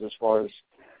questions as far as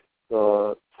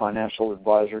the financial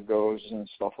advisor goes and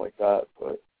stuff like that.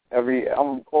 But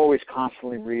I'm always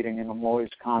constantly reading, and I'm always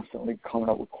constantly coming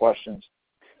up with questions.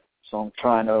 So I'm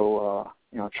trying to,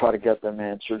 try to get them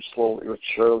answered slowly but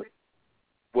surely.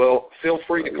 Well, feel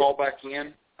free to call back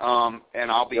in,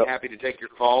 and I'll be happy to take your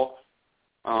call.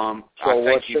 So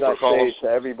what should I say to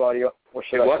everybody? What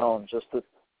should I tell them? Just to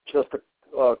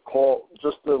call,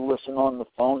 just to listen on the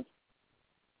phone?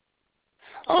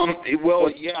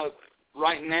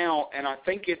 Right now, and I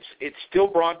think it's still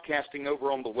broadcasting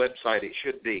over on the website. It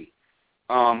should be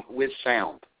with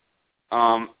sound.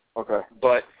 Okay.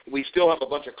 But we still have a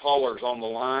bunch of callers on the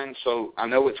line, so I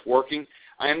know it's working.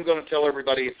 I am going to tell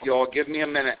everybody, if you all give me a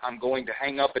minute, I'm going to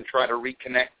hang up and try to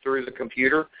reconnect through the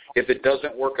computer. If it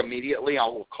doesn't work immediately, I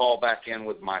will call back in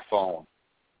with my phone.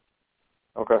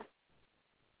 Okay.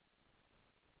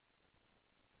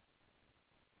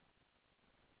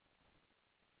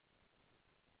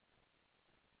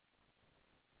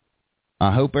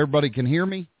 I hope everybody can hear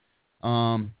me.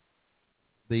 I'm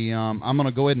going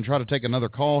to go ahead and try to take another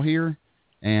call here,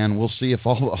 and we'll see if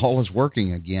all is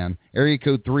working again. Area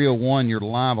code 301, you're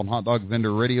live on Hot Dog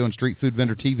Vendor Radio and Street Food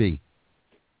Vendor TV.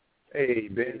 Hey,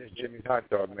 Ben, it's Jimmy's Hot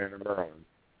Dog Man in Maryland.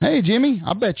 Hey, Jimmy,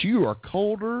 I bet you are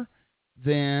colder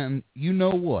than you know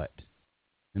what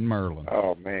in Maryland.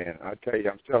 Oh, man, I tell you,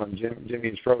 I'm selling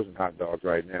Jimmy's frozen hot dogs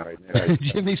right now.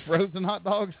 Jimmy's frozen hot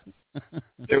dogs?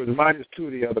 It was -2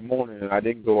 the other morning, and I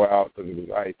didn't go out because it was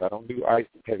ice. I don't do ice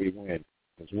with heavy wind.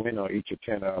 It's wind on each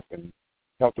tent up, and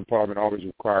health department always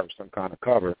requires some kind of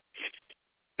cover.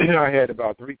 I had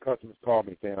about 3 customers call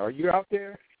me saying, "Are you out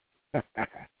there?"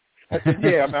 I said,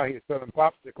 "Yeah, I'm out here selling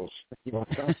popsicles." You know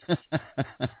what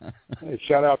hey,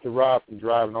 shout out to Rob from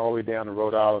driving all the way down to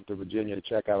Rhode Island to Virginia to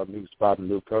check out a new spot in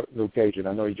Luke Cajun.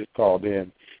 I know he just called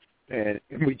in. And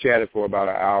we chatted for about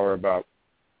an hour about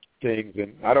things.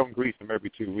 And I don't grease them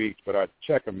every 2 weeks, but I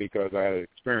check them because I had an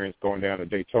experience going down to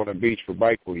Daytona Beach for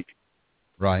Bike Week.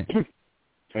 Right.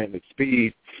 And the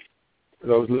speed,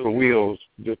 those little wheels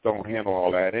just don't handle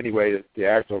all that. Anyway, the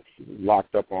axle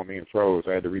locked up on me and froze.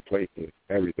 I had to replace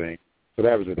everything. So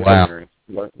that was a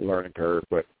learning curve.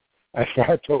 But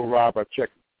I told Rob, I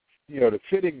checked, the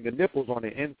fitting, the nipples on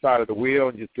the inside of the wheel,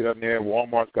 and just get up there.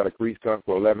 Walmart's got a grease gun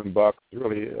for $11.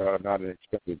 Really not an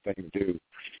expensive thing to do.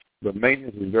 But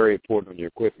maintenance is very important on your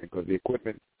equipment because the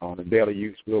equipment on a daily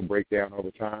use will break down over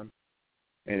time.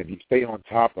 And if you stay on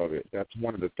top of it, that's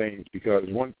one of the things. Because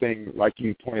one thing, like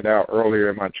you pointed out earlier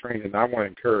in my training, I want to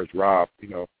encourage Rob,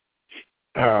 you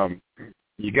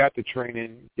got the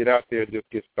training, get out there and just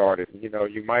get started.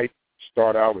 You might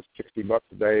start out with $60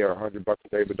 a day or $100 a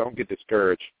day, but don't get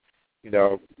discouraged.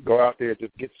 Go out there,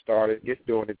 just get started, get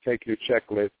doing it, take your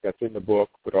checklist that's in the book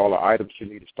with all the items you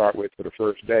need to start with for the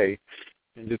first day,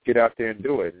 and just get out there and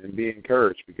do it and be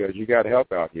encouraged because you got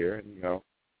help out here. And,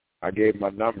 I gave him my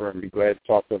number and be glad to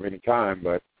talk to him anytime,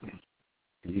 but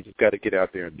you just got to get out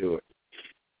there and do it.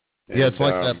 And, yeah, it's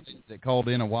like that called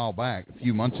in a while back, a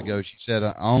few months ago. She said,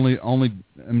 I only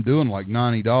am doing like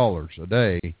 $90 a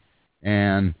day.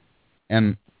 And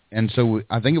so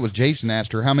I think it was Jason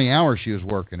asked her how many hours she was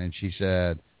working, and she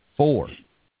said 4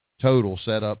 total,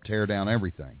 set up, tear down,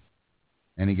 everything.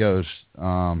 And he goes,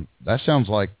 that sounds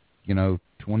like,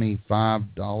 $25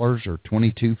 or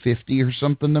 $22.50 or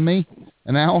something to me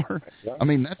an hour. I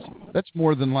mean, that's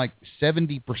more than like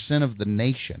 70% of the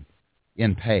nation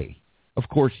in pay. Of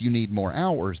course, you need more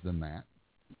hours than that,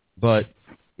 but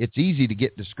it's easy to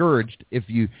get discouraged if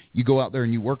you go out there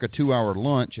and you work a 2-hour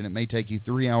lunch and it may take you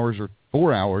 3 hours or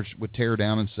 4 hours with tear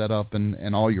down and set up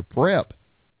and all your prep.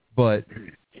 But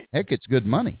heck, it's good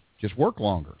money. Just work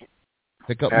longer.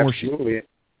 Pick up more shit.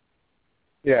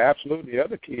 Yeah, absolutely. The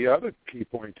other key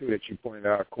point, too, that you pointed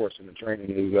out, of course, in the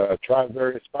training is try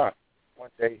various spots. 1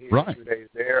 day here, right. 2 days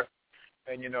there,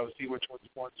 and, see which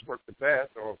ones work the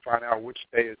best or find out which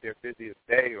day is their busiest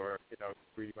day or,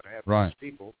 where you're going to have most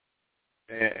people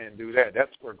and do that.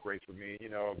 That's worked great for me.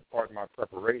 Part of my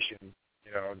preparation,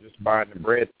 just buying the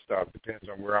bread and stuff depends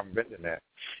on where I'm vending at.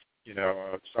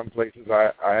 Some places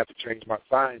I have to change my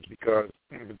signs because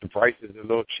the price is a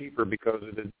little cheaper because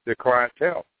of the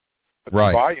clientele. But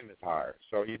the volume is higher.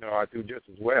 So, I do just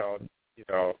as well.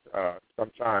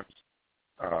 Sometimes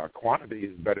quantity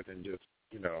is better than just,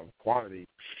 quantity.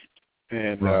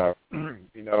 And,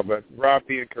 but Rob,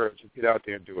 be encouraged. Just get out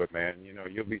there and do it, man.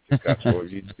 You'll be successful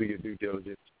if you do your due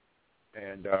diligence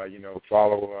and,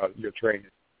 follow your training.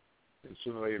 And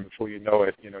sooner or later, before you know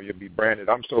it, you'll be branded.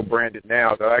 I'm so branded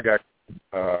now that I got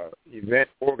event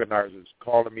organizers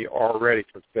calling me already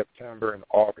for September and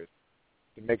August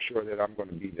to make sure that I'm going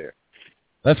to be there.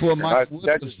 That's what Mike Wood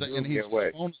was saying. His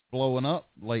phone's blowing up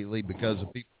lately because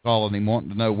of people calling him wanting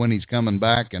to know when he's coming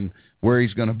back and where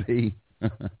he's going to be.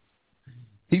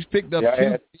 He's picked up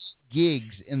 2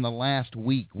 gigs in the last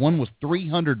week. One was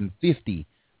 350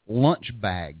 lunch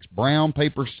bags, brown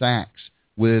paper sacks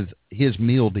with his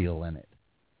meal deal in it.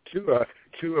 Two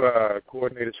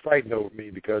coordinators fighting over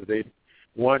me because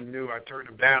one knew I turned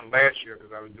him down last year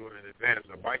because I was doing an event. It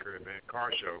was a biker event,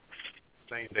 car show.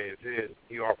 Same day as his,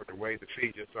 he offered to waive the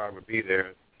fee just so I would be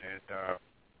there. And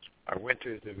I went to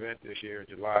his event this year in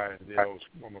July and did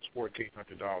almost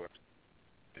 $1,400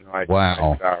 in like 6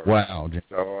 hours. Wow.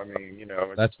 So, I mean,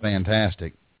 that's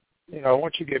fantastic.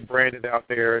 Once you get branded out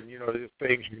there and, there's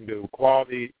things you can do.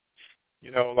 Quality,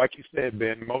 like you said,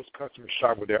 Ben, most customers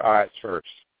shop with their eyes first.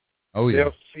 Oh, yeah.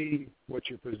 They'll see what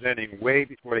you're presenting way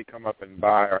before they come up and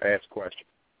buy or ask questions.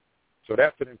 So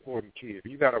that's an important key. If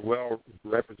you got a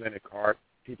well-represented cart,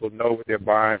 people know what they're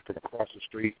buying from across the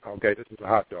street. Okay, this is a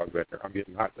hot dog vendor. I'm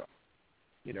getting hot dog.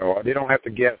 They don't have to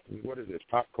guess, what is this,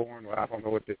 popcorn? Well, I don't know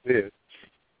what this is.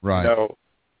 Right.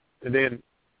 And then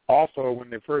also when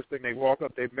the first thing they walk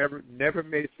up, they've never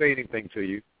may say anything to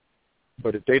you.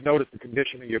 But if they notice the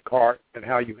condition of your cart and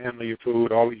how you handle your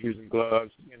food, always using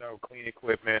gloves, clean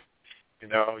equipment,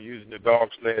 using the dog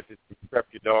sled to prep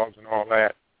your dogs and all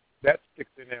that, that sticks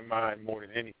in their mind more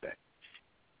than anything.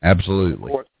 Absolutely.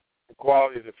 Of course, the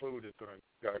quality of the food is going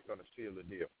to seal the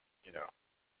deal,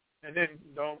 And then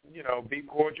don't, be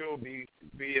cordial, be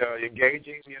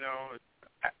engaging,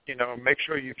 make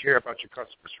sure you care about your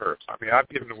customers first. I mean, I've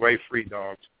given away free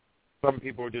dogs. Some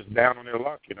people are just down on their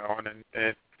luck,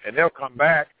 and they'll come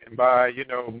back and buy,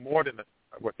 more than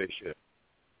what they should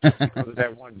because of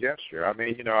that one gesture. I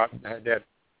mean, I've had that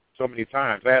so many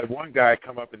times. I had one guy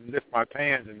come up and lift my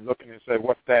pants and look and say,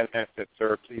 "What's that?" And I said,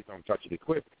 "Sir, please don't touch the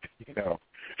equipment."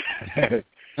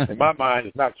 in my mind,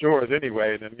 it's not yours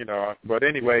anyway. And then, but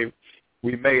anyway,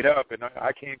 we made up, and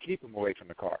I can't keep them away from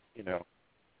the car.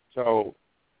 So,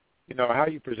 how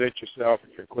you present yourself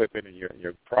and your equipment and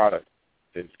your product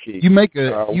is key. You make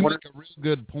a real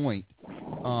good point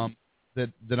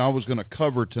that I was going to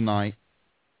cover tonight.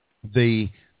 This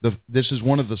is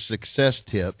one of the success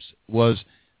tips, was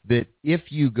that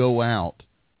if you go out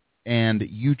and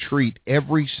you treat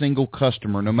every single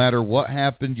customer, no matter what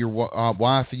happened, your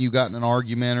wife and you got in an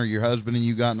argument, or your husband and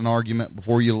you got in an argument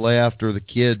before you left, or the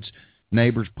kids,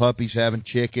 neighbors' puppies having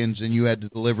chickens, and you had to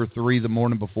deliver 3 the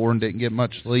morning before and didn't get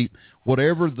much sleep,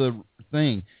 whatever the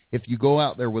thing, if you go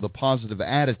out there with a positive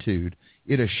attitude,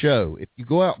 it'll show. If you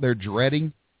go out there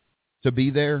dreading to be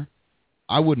there,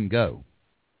 I wouldn't go,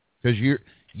 because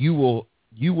you will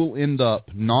end up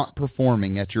not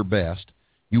performing at your best.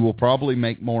 You will probably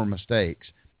make more mistakes,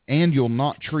 and you'll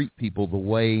not treat people the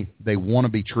way they want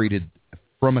to be treated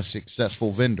from a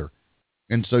successful vendor.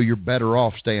 And so you're better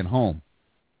off staying home.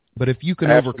 But if you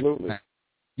can overcome that,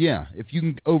 if you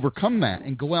can overcome that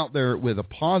and go out there with a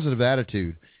positive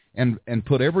attitude and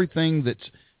put everything that's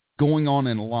going on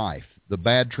in life, the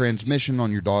bad transmission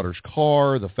on your daughter's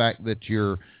car, the fact that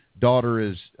your daughter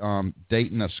is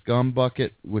dating a scum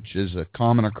bucket, which is a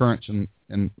common occurrence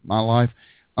in my life,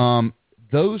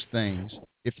 those things,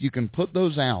 if you can put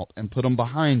those out and put them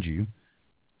behind you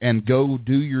and go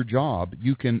do your job,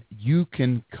 you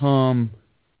can come.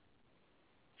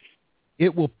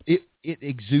 It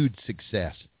exudes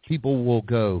success. People will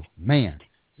go, man,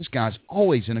 this guy's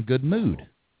always in a good mood.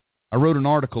 I wrote an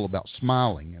article about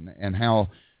smiling and how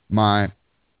my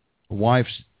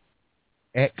wife's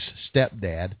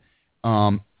ex-stepdad,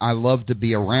 I love to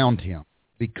be around him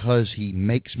because he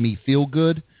makes me feel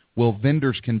good. Well,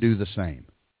 vendors can do the same.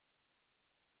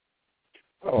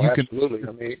 Oh, absolutely.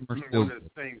 I mean, one of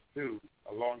the things, too,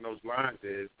 along those lines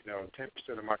is,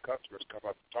 10% of my customers come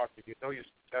up and talk to you. You're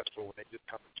successful when they just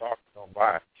come and talk and don't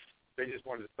buy. They just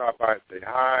wanted to stop by and say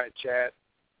hi, chat,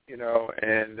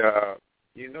 and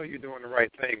you're doing the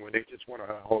right thing when they just want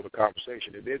to hold a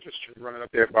conversation. If they're just running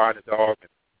up there buying a dog and,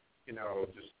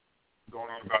 just going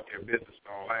on about their business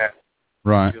and all that.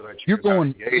 Right. Like you're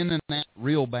going in and out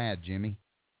real bad, Jimmy.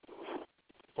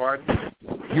 Pardon?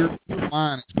 Your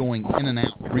line is going in and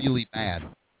out really bad.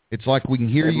 It's like we can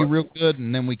hear you real good,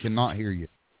 and then we cannot hear you.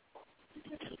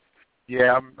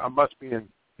 Yeah, I must be in.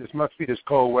 This must be this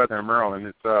cold weather in Maryland.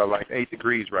 It's like 8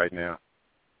 degrees right now.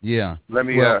 Yeah. Let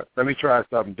me try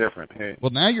something different. Hey.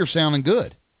 Well, now you're sounding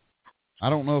good. I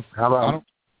don't know if. How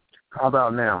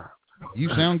about now? You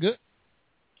sound good.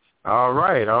 All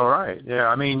right. Yeah,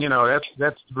 I mean,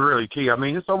 that's really key. I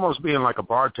mean, it's almost being like a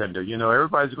bartender.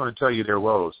 Everybody's going to tell you their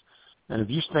woes. And if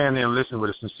you stand there and listen with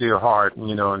a sincere heart,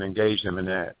 and engage them in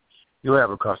that, you'll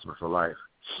have a customer for life.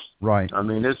 Right. I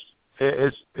mean,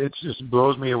 it just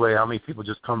blows me away how many people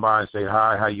just come by and say,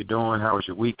 hi, how you doing? How was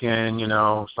your weekend?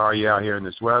 Sorry you're out here in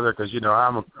this weather, because,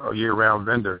 I'm a year-round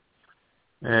vendor.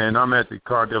 And I'm at the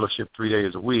car dealership 3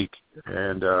 days a week.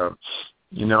 And,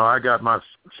 I got my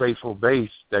faithful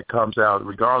base that comes out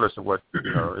regardless of what,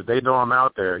 they know I'm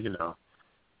out there,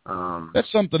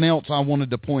 That's something else I wanted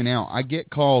to point out. I get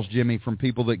calls, Jimmy, from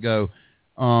people that go,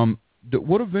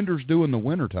 what do vendors do in the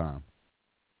wintertime?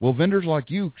 Well, vendors like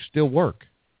you still work.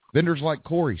 Vendors like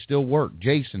Corey still work.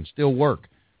 Jason still work.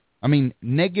 I mean,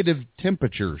 negative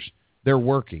temperatures, they're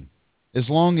working, as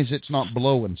long as it's not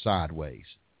blowing sideways.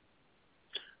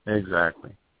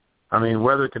 Exactly. I mean,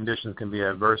 weather conditions can be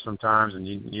adverse sometimes, and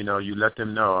you let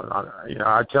them know.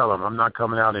 I tell them I'm not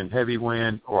coming out in heavy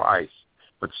wind or ice,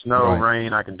 but snow,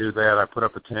 rain, I can do that. I put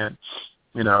up a tent,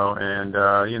 and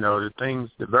the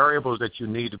variables that you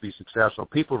need to be successful.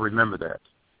 People remember that,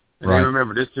 and they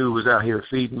remember this dude was out here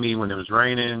feeding me when it was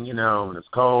raining, when it's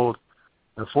cold.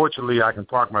 Unfortunately, I can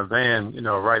park my van,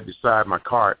 right beside my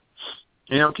cart.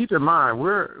 Keep in mind,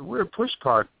 we're push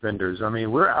cart vendors. I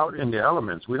mean, we're out in the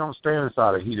elements. We don't stay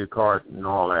inside a heated cart and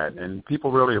all that. And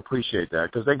people really appreciate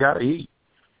that because they got to eat,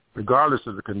 regardless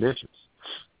of the conditions.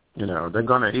 They're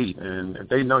going to eat. And if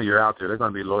they know you're out there, they're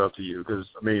going to be loyal to you. Because,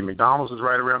 I mean, McDonald's is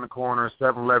right around the corner.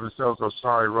 7-Eleven sells those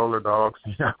sorry roller dogs,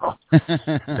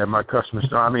 that my customers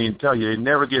don't. I mean, tell you, they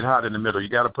never get hot in the middle. You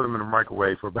got to put them in the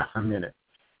microwave for about a minute.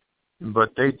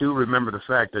 But they do remember the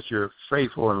fact that you're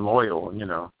faithful and loyal,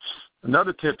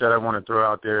 Another tip that I want to throw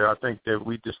out there, I think that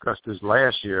we discussed this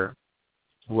last year,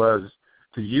 was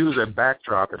to use a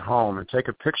backdrop at home and take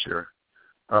a picture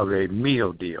of a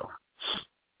meal deal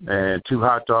and 2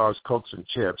 hot dogs, Cokes, and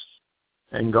chips,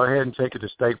 and go ahead and take it to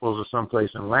Staples or someplace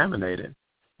and laminate it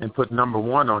and put number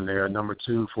 1 on there, number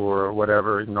 2 for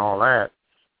whatever and all that.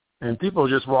 And people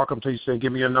just walk up to you and say,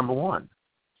 give me your number 1.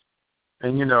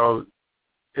 And,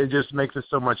 it just makes it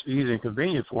so much easier and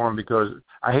convenient for them, because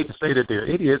I hate to say that they're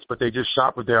idiots, but they just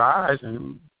shop with their eyes,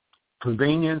 and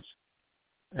convenience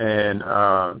and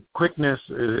quickness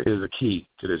is a key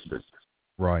to this business.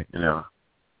 Right. You know.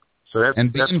 So that's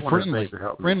and being that's one of the things that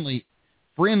help me.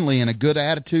 Friendly and a good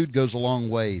attitude goes a long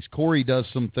ways. Corey does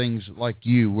some things like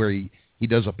you, where he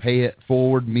does a pay it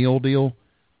forward meal deal,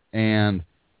 and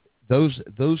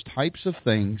those types of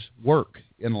things work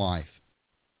in life.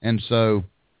 And so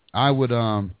I would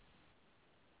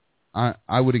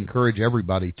encourage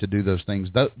everybody to do those things.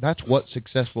 That's what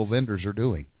successful vendors are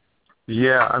doing.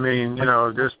 Yeah, I mean, you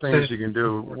know, there's things you can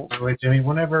do. Wait, Jimmy,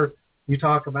 whenever you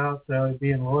talk about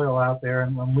being loyal out there,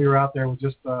 and when we were out there with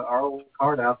just our old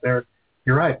cart out there,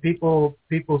 you're right. People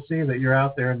see that you're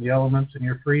out there in the elements and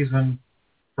you're freezing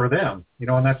for them, you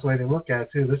know, and that's the way they look at it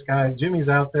too. This guy, Jimmy's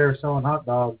out there selling hot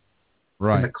dogs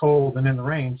in the cold and in the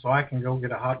rain, so I can go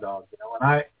get a hot dog, you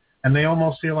know, and they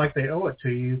almost feel like they owe it to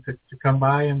you to come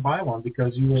by and buy one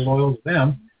because you were loyal to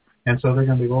them, and so they're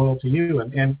going to be loyal to you.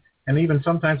 And even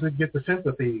sometimes we get the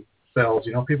sympathy sells.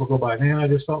 You know, people go by, man, I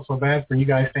just felt so bad for you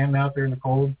guys standing out there in the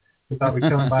cold. We thought we'd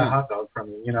come and buy a hot dog from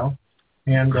you, you know.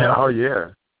 And oh yeah,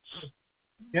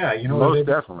 yeah, you know, most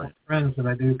definitely friends than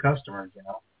I do customers, you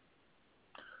know.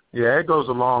 Yeah, it goes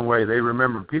a long way. They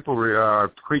remember, people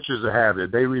creatures of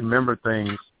habit. They remember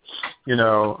things, you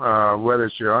know, whether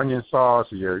it's your onion sauce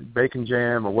or your bacon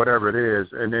jam or whatever it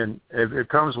is. And then if it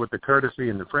comes with the courtesy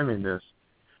and the friendliness,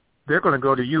 they're going to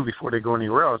go to you before they go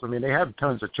anywhere else. I mean, they have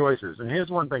tons of choices. And here's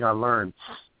one thing I learned.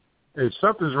 If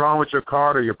something's wrong with your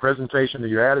card or your presentation or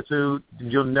your attitude,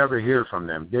 you'll never hear from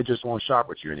them. They just won't shop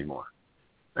with you anymore.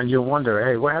 And you'll wonder,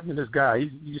 hey, what happened to this guy?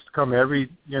 He used to come every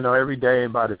day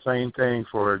and buy the same thing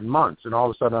for months, and all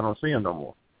of a sudden I don't see him no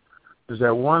more. There's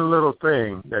that one little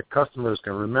thing that customers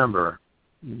can remember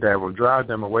that will drive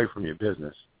them away from your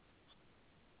business.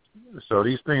 So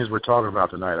these things we're talking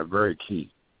about tonight are very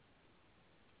key.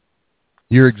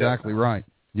 You're exactly right.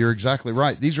 You're exactly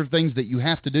right. These are things that you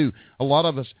have to do. A lot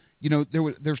of us, you know,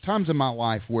 there's times in my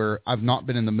life where I've not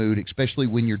been in the mood, especially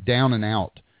when you're down and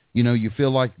out. You know, you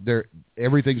feel like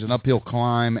everything's an uphill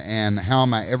climb, and how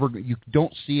am I ever? You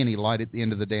don't see any light at the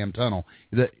end of the damn tunnel.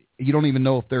 You don't even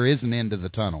know if there is an end to the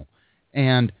tunnel.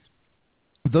 And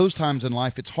those times in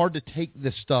life, it's hard to take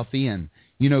this stuff in,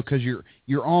 you know, because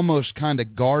you're almost kind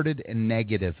of guarded and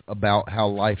negative about how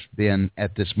life's been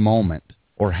at this moment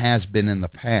or has been in the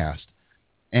past.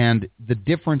 And the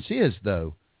difference is,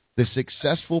 though, the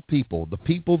successful people, the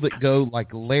people that go like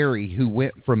Larry, who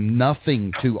went from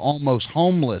nothing to almost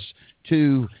homeless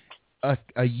to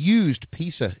a used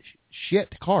piece of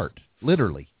shit cart,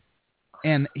 literally.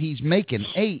 And he's making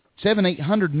 $800,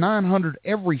 $700, $900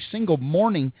 every single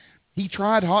morning. He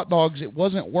tried hot dogs. It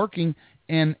wasn't working.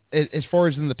 And as far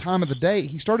as in the time of the day,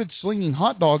 he started slinging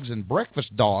hot dogs and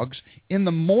breakfast dogs in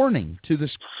the morning to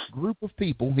this group of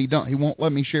people. He won't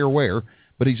let me share where,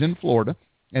 but he's in Florida,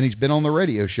 and he's been on the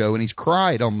radio show, and he's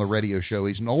cried on the radio show.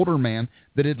 He's an older man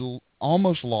that had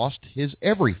almost lost his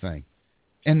everything.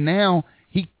 And now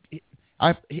he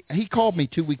called me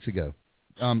 2 weeks ago,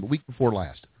 the week before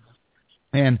last,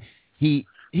 and he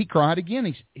cried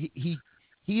again. He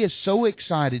is so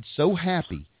excited, so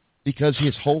happy, because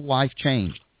his whole life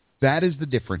changed. That is the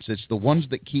difference. It's the ones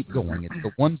that keep going. It's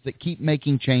the ones that keep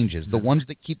making changes, the ones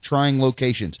that keep trying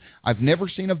locations. I've never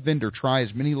seen a vendor try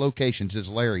as many locations as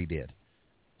Larry did.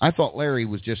 I thought Larry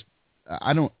was just,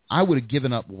 I would have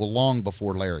given up long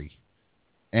before Larry.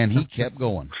 And he kept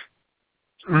going.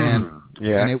 And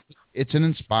it's an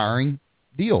inspiring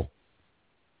deal.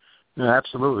 Yeah,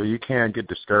 absolutely. You can't get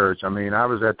discouraged. I mean, I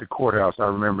was at the courthouse. I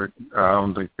remember, I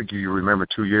don't think you remember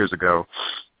 2 years ago.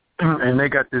 And they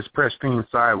got this pristine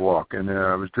sidewalk, and it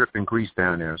was dripping grease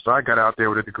down there. So I got out there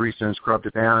with the degreaser and scrubbed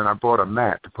it down, and I brought a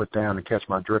mat to put down to catch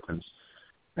my drippings.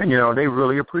 And, you know, they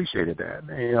really appreciated that.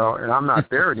 You know, and I'm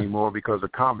not there anymore because the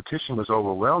competition was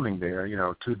overwhelming there. You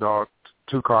know,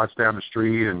 two carts down the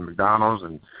street and McDonald's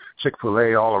and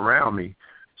Chick-fil-A all around me.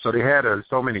 So they had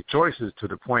so many choices to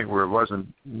the point where it wasn't,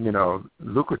 you know,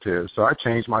 lucrative. So I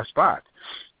changed my spot.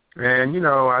 And, you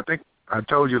know, I think I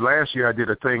told you last year I did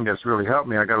a thing that's really helped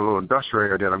me. I got a little industrial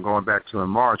area that I'm going back to in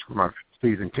March when my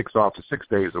season kicks off to 6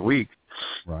 days a week.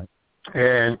 Right.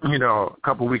 And, you know, a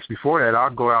couple of weeks before that, I'll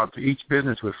go out to each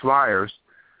business with flyers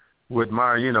with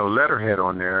my, you know, letterhead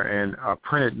on there and a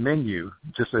printed menu,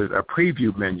 just a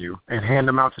preview menu, and hand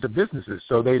them out to the businesses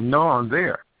so they know I'm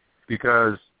there.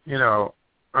 Because, you know,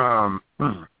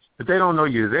 if they don't know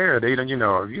you're there, they don't, you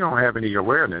know, if you don't have any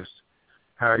awareness,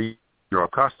 how do you draw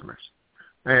customers?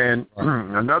 And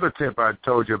another tip I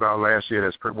told you about last year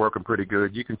that's working pretty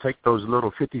good, you can take those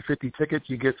little 50-50 tickets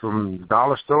you get from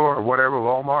Dollar Store or whatever,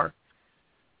 Walmart,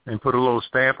 and put a little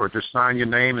stamp or just sign your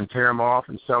name and tear them off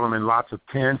and sell them in lots of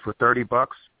 10 for $30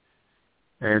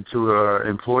 and to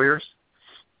employers,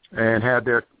 and have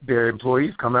their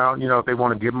employees come out, you know, if they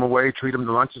want to give them away, treat them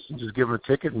to lunches and just give them a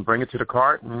ticket and bring it to the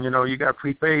cart, and, you know, you got a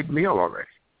prepaid meal already.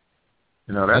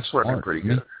 You know, that's working smart. pretty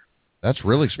good. That's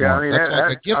really smart. Yeah, I mean, that's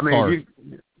like a gift card.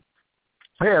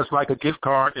 Yeah, it's like a gift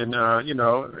card, and, you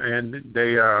know, and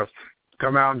they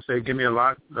come out and say, give me a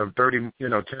lot of 30, you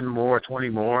know, 10 more, 20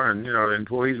 more, and, you know, the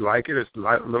employees like it. It's a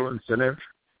little incentive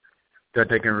that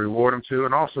they can reward them to,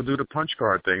 and also do the punch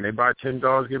card thing. They buy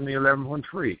 $10, give me 11 one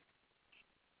free.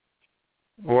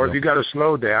 Or if you got a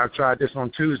slow day, I tried this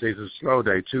on Tuesdays, it's a slow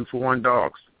day, 2 for $1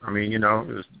 dogs. I mean, you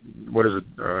know, what is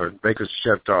it, Baker's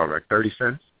Chef dog, like 30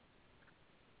 cents?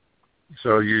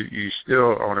 So you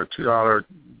still, on a $2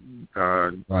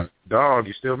 dog,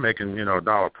 you're still making, you know,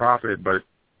 $1 profit, but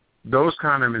those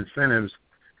kind of incentives,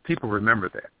 people remember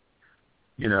that,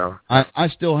 you know. I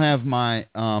still have my,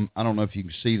 I don't know if you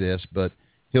can see this, but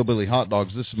Hillbilly Hot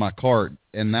Dogs, this is my cart,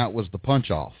 and that was the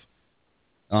punch-off.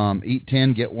 Eat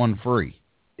 10, get 1 free.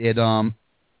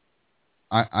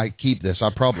 I keep this.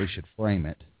 I probably should frame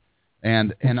it.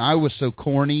 And I was so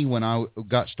corny when I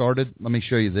got started. Let me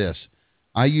show you this.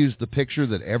 I used the picture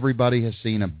that everybody has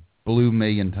seen a blue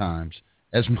million times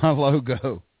as my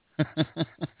logo.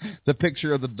 The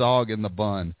picture of the dog in the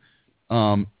bun.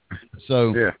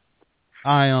 So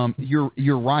yeah.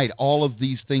 You're right. All of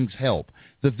these things help.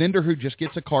 The vendor who just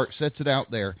gets a cart, sets it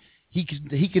out there, he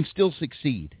can still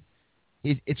succeed.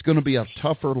 It's going to be a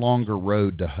tougher, longer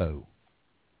road to hoe.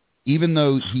 Even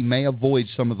though he may avoid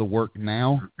some of the work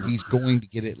now, he's going to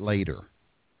get it later.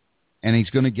 And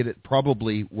he's going to get it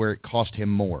probably where it cost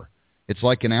him more. It's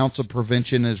like an ounce of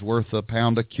prevention is worth a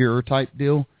pound of cure type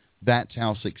deal. That's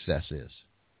how success is.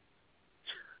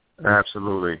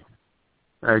 Absolutely.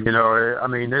 You know, I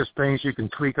mean, there's things you can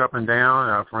tweak up and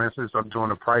down. For instance, I'm doing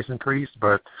a price increase,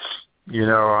 but you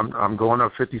know, I'm going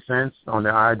up 50 cents on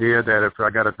the idea that if I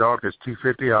got a dog that's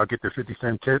 $2.50, I'll get the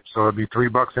 50-cent tip, so it'll be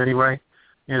 $3 anyway.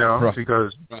 You know, right.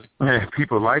 Because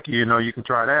people like you know, you can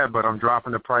try that, but I'm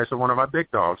dropping the price of one of my big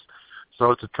dogs,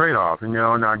 so it's a trade-off. You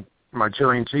know, and my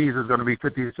chili and cheese is going to be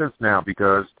 50 cents now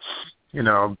because, you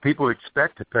know, people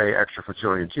expect to pay extra for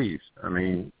chili and cheese. I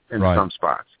mean, in some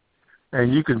spots,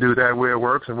 and you can do that where it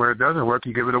works, and where it doesn't work,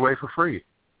 you give it away for free.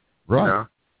 Right. You know?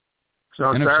 So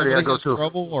on and Saturday I go to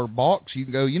trouble or box, you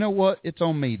can go, you know what, it's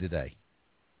on me today,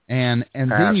 and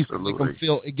then you can make them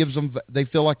feel, it gives them, they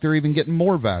feel like they're even getting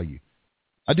more value.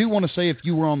 I do want to say, if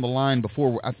you were on the line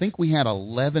before, I think we had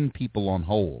 11 people on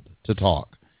hold to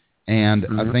talk, and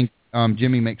I think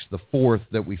Jimmy makes the 4th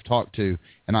that we've talked to,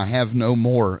 and I have no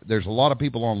more. There's a lot of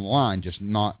people on the line, just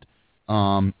not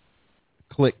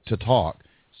click to talk.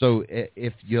 So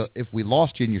if we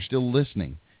lost you and you're still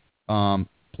listening,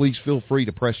 please feel free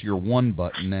to press your 1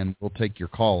 button, and we'll take your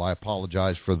call. I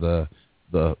apologize for the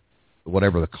the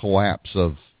collapse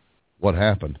of what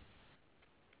happened.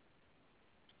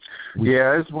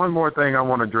 Yeah, it's one more thing I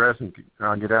want to address and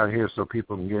get out of here so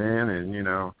people can get in and, you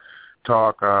know,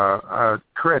 talk.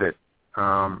 Credit.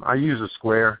 I use a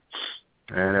Square,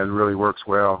 and it really works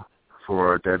well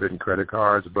for debit and credit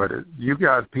cards, but you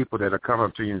got people that will come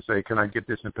up to you and say, can I get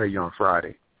this and pay you on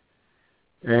Friday?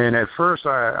 And at first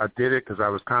I did it because I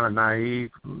was kind of naive,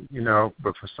 you know,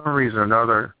 but for some reason or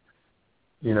another,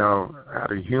 you know,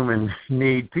 out of human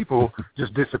need, people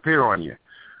just disappear on you.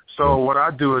 So what I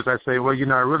do is I say, well, you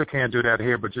know, I really can't do that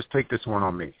here, but just take this one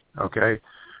on me, okay?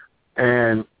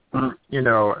 And, you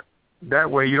know,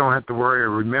 that way you don't have to worry or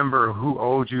remember who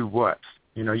owed you what.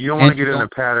 You know, you don't want to get in a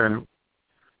pattern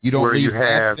where you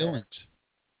have feelings.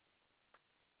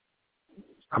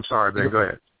 I'm sorry, Ben, go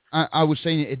ahead. I was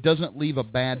saying it doesn't leave a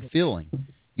bad feeling.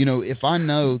 You know, if I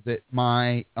know that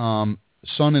my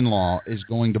son-in-law is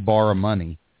going to borrow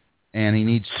money and he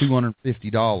needs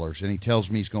 $250 and he tells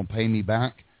me he's going to pay me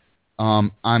back,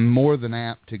 I'm more than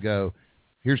apt to go,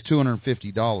 here's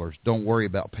 $250. Don't worry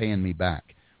about paying me back.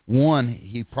 1,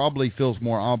 he probably feels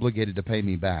more obligated to pay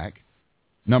me back.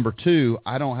 Number 2,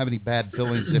 I don't have any bad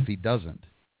feelings if he doesn't.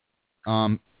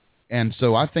 And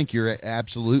so I think you're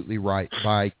absolutely right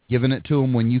by giving it to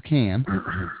him when you can.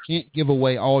 You can't give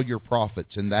away all your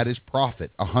profits, and that is profit,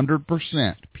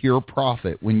 100% pure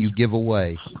profit when you give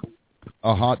away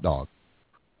a hot dog.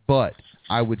 But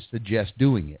I would suggest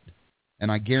doing it.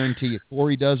 And I guarantee you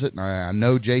Corey does it, and I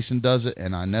know Jason does it,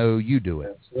 and I know you do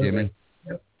it, Jimmy.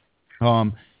 Yep.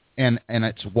 And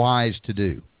it's wise to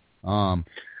do.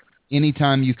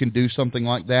 Anytime you can do something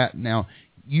like that. Now,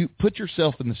 you put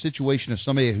yourself in the situation of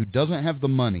somebody who doesn't have the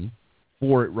money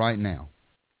for it right now,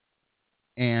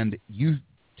 and you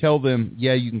tell them,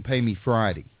 yeah, you can pay me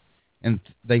Friday, and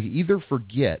they either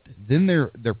forget, then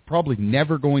they're probably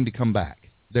never going to come back.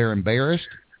 They're embarrassed.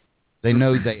 They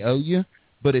know they owe you.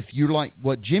 But if you're like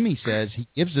what Jimmy says, he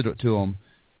gives it to them,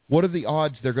 what are the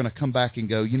odds they're going to come back and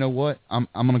go, you know what, I'm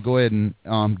going to go ahead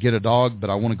and get a dog, but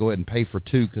I want to go ahead and pay for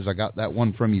 2 because I got that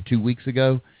one from you 2 weeks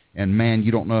ago, and, man,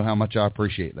 you don't know how much I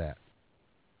appreciate that.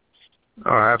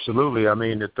 Oh, absolutely. I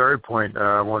mean, the third point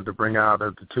I wanted to bring out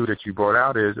of the 2 that you brought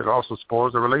out is it also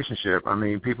spoils the relationship. I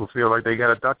mean, people feel like they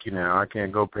got to duck you now. I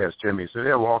can't go past Jimmy. So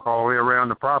they'll walk all the way around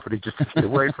the property just to get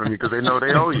away from you because they know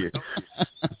they owe you.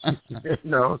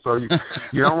 So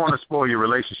you don't want to spoil your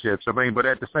relationships. I mean, but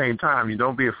at the same time, you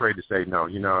don't be afraid to say no.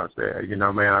 I say,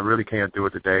 man, I really can't do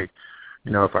it today.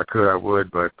 If I could, I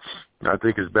would, but I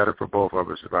think it's better for both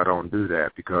of us if I don't do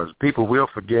that because people will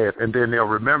forget, and then they'll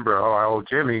remember, oh, I owe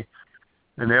Jimmy.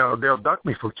 And they'll duck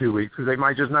me for 2 weeks because they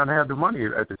might just not have the money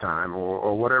at the time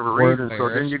or whatever reason. So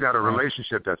then you got a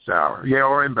relationship that's sour. Yeah,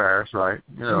 or embarrassed, right?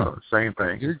 Same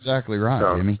thing. You're exactly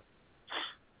right, Jimmy.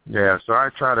 Yeah, so I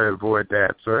try to avoid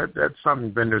that. So that's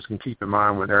something vendors can keep in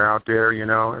mind when they're out there,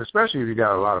 especially if you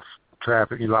got a lot of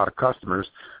traffic, a lot of customers.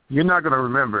 You're not going to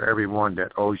remember everyone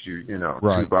that owes you,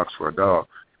 right. $2 for a dog.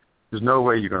 There's no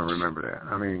way you're going to remember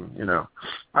that. I mean,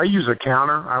 I use a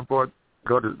counter.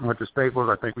 Went to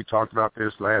Staples. I think we talked about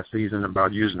this last season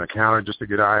about using a counter just to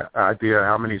get an idea of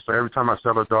how many. So every time I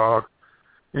sell a dog,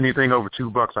 anything over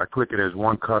 $2, I click it as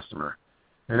one customer.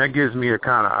 And that gives me a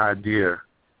kind of idea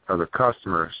of the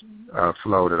customers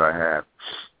flow that I have.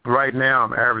 Right now,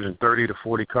 I'm averaging 30 to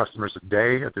 40 customers a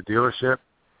day at the dealership.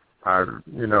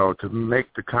 To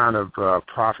make the kind of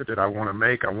profit that I want to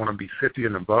make, I want to be 50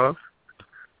 and above.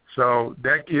 So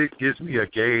that gives me a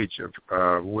gauge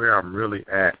of where I'm really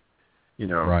at.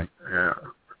 Right.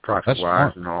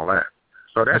 Profit-wise and all that.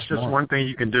 So that's just smart. one thing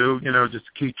you can do, just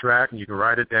to keep track, and you can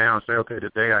write it down and say, okay,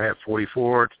 today I had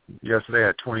 44, yesterday I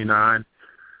had 29,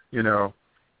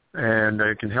 and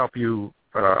it can help you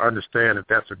understand if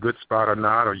that's a good spot or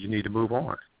not, or you need to move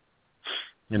on.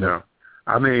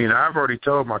 I mean, I've already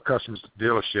told my customers at the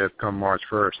dealership come March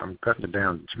 1st, I'm cutting it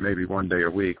down to maybe 1 day a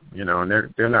week, and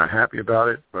they're not happy about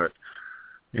it, but,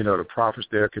 the profits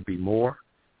there could be more.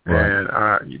 Right.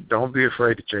 And don't be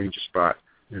afraid to change your spot,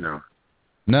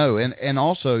 No, and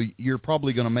also you're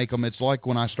probably going to make them. It's like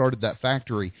when I started that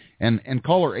factory, and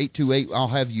caller 828, I'll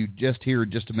have you just here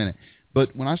in just a minute.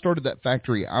 But when I started that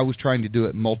factory, I was trying to do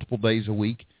it multiple days a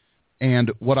week,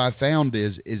 and what I found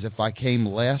is if I came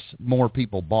less, more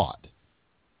people bought.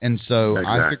 And so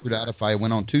exactly. I figured out if I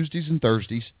went on Tuesdays and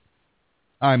Thursdays,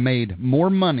 I made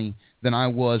more money than I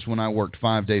was when I worked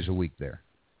 5 days a week there,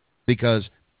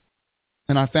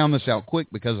 and I found this out quick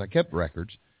because I kept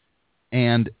records,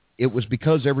 and it was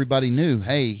because everybody knew,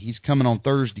 hey, he's coming on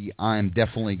Thursday, I'm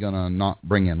definitely going to not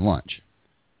bring in lunch.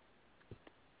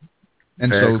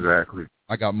 And exactly. So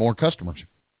I got more customers.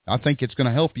 I think it's going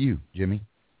to help you, Jimmy.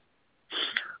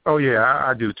 Oh, yeah,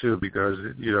 I do too because,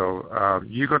 you're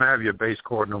going to have your base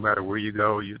court no matter where you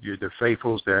go. You're the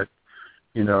faithfuls that,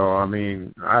 I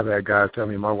mean, I've had guys tell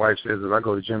me, my wife says if I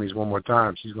go to Jimmy's one more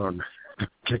time, she's going to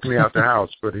kick me out the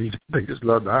house, but they just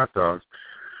love the hot dogs.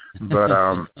 But,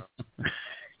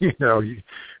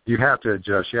 you have to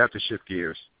adjust. You have to shift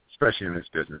gears, especially in this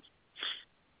business.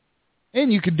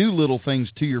 And you can do little things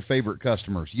to your favorite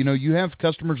customers. You have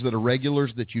customers that are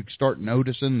regulars that you start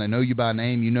noticing. They know you by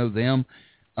name. You know them.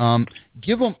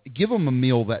 Give them a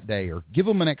meal that day, or give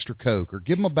them an extra Coke, or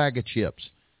give them a bag of chips,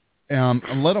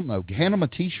 and let them know. Hand them a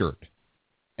T-shirt.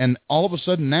 And all of a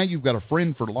sudden, now you've got a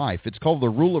friend for life. It's called the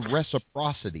rule of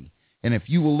reciprocity. And if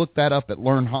you will look that up at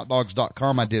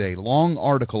learnhotdogs.com, I did a long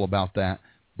article about that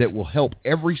will help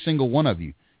every single one of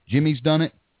you. Jimmy's done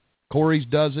it. Corey's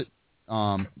does it.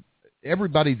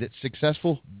 Everybody that's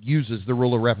successful uses the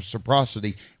rule of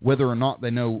reciprocity, whether or not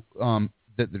they know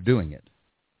that they're doing it.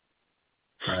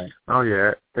 Right. Oh,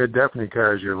 yeah. It definitely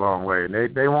carries you a long way.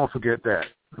 And they won't forget that.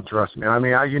 Trust me. I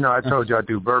mean, I told you I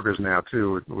do burgers now,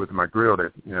 too, with my grill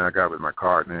that, I got with my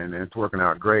cart, and it's working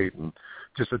out great. And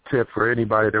just a tip for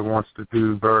anybody that wants to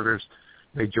do burgers,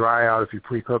 they dry out if you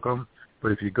pre-cook them.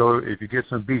 But if you get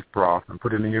some beef broth and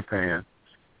put it in your pan,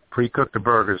 pre-cook the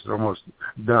burgers, almost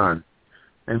done,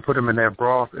 and put them in that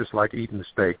broth, it's like eating a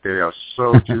steak. They are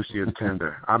so juicy and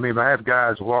tender. I mean, I have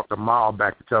guys walk a mile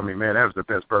back to tell me, man, that was the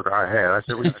best burger I had. I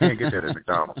said, well, you can't get that at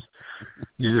McDonald's.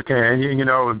 You just can't.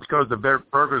 And because the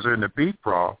burgers are in the beef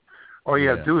broth, all you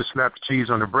have to do is slap the cheese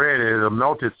on the bread, and it'll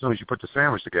melt it as soon as you put the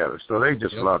sandwich together. So they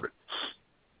just love it.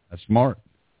 That's smart.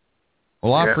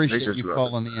 Well, I appreciate you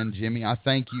calling in, Jimmy. I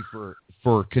thank you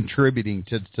for contributing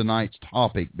to tonight's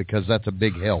topic because that's a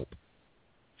big help.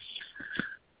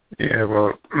 Yeah,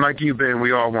 well, like you, Ben,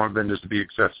 we all want vendors to be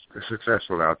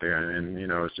successful out there, and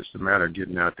it's just a matter of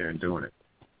getting out there and doing it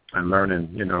and learning,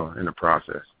 in the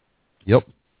process. Yep,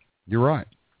 you're right.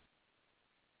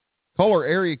 Caller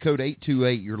area code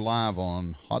 828. You're live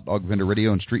on Hot Dog Vendor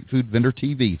Radio and Street Food Vendor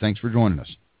TV. Thanks for joining us.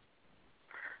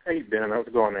 Hey, Ben. How's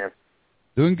it going, man?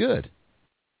 Doing good.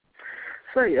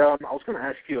 Say, I was going to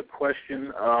ask you a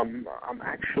question. I'm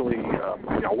actually,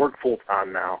 I work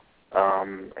full-time now,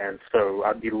 and so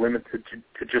I'd be limited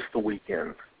to just the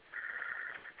weekends.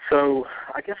 So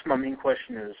I guess my main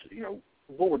question is,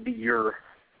 what would be your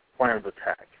plan of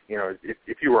attack?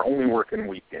 If you were only working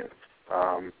weekends,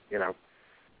 I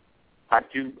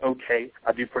do okay.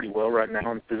 I do pretty well right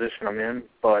now in the position I'm in,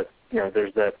 but,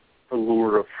 there's that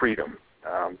allure of freedom.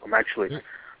 I'm actually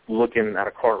looking at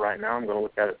a cart right now. I'm going to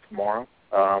look at it tomorrow.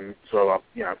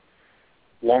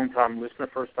 Long-time listener,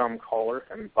 first-time caller,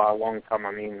 and by a long time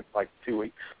I mean like 2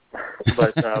 weeks.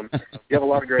 But you have a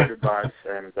lot of great advice,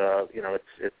 and,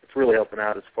 it's really helping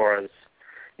out as far as,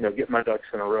 getting my ducks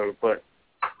in a row. But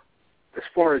as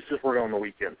far as just working on the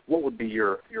weekends, what would be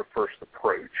your first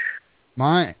approach?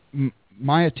 My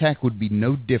attack would be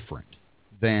no different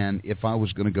than if I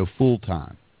was going to go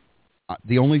full-time.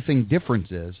 The only thing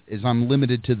difference is I'm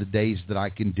limited to the days that I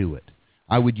can do it.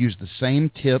 I would use the same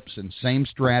tips and same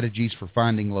strategies for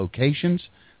finding locations,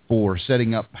 for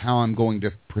setting up how I'm going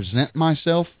to present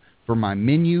myself, for my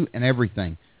menu and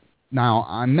everything. Now,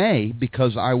 I may,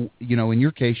 because in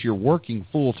your case, you're working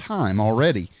full-time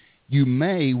already, you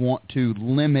may want to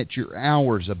limit your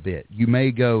hours a bit. You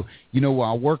may go,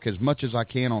 I'll work as much as I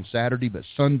can on Saturday, but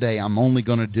Sunday I'm only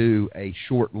going to do a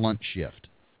short lunch shift,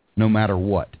 no matter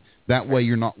what. That way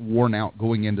you're not worn out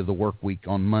going into the work week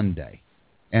on Monday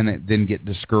and then get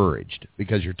discouraged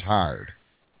because you're tired.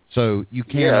 So you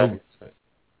can't. Yeah.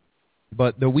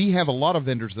 But we have a lot of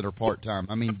vendors that are part-time.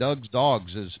 I mean, Doug's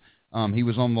Dogs is, he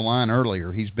was on the line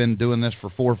earlier. He's been doing this for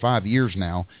 4 or 5 years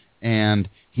now, and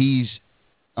he's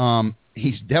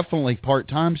definitely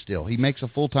part-time still. He makes a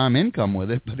full-time income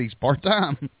with it, but he's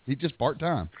part-time. He's just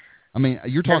part-time. I mean,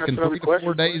 you're talking 3 to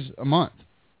 4 days a month.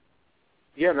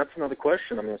 Yeah, and that's another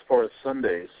question. I mean, as far as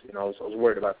Sundays, I was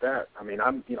worried about that. I mean,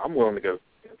 I'm willing to go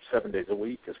 7 days a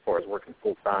week as far as working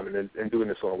full-time and doing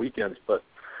this on the weekends, but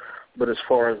as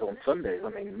far as on Sundays, I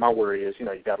mean, my worry is, you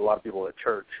got a lot of people at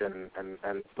church and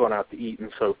going out to eat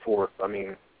and so forth. I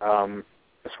mean,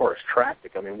 as far as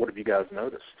traffic, I mean, what have you guys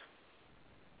noticed?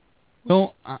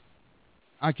 Well,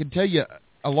 I can tell you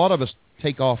a lot of us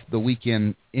take off the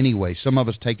weekend anyway. Some of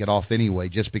us take it off anyway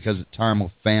just because it's time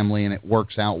with family and it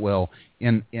works out well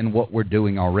in what we're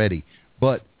doing already.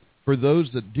 But for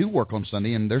those that do work on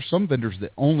Sunday, and there's some vendors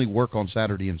that only work on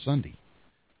Saturday and Sunday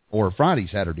or Friday,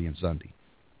 Saturday, and Sunday.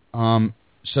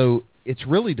 So it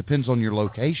really depends on your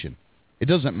location. It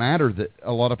doesn't matter that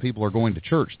a lot of people are going to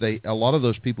church. A lot of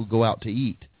those people go out to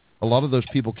eat. A lot of those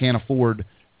people can't afford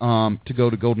to go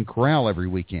to Golden Corral every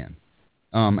weekend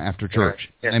after church.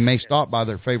 Yeah. They may stop by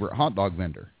their favorite hot dog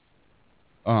vendor.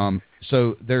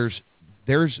 So there's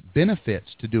benefits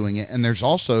to doing it, and there's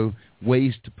also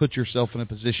ways to put yourself in a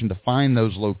position to find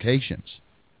those locations.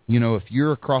 If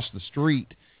you're across the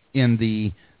street in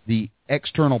the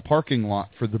external parking lot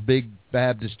for the big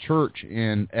Baptist church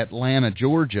in Atlanta,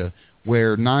 Georgia,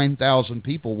 where 9,000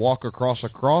 people walk across a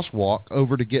crosswalk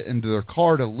over to get into their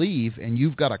car to leave, and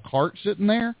you've got a cart sitting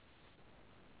there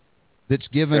that's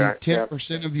giving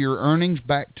 10% of your earnings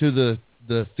back to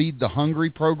the Feed the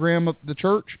Hungry program of the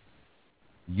church,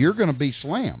 you're going to be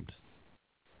slammed.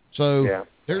 So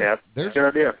there's good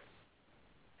idea.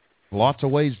 Lots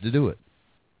of ways to do it.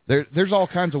 There's all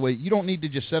kinds of ways. You don't need to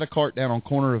just set a cart down on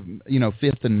corner of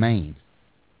 5th and Main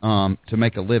to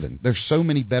make a living. There's so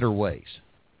many better ways.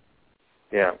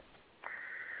 Yeah.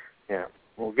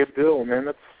 Well, good deal, man.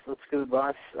 That's good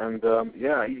advice. And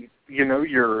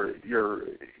you're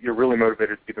really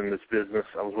motivated to get in this business.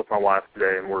 I was with my wife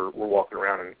today, and we're walking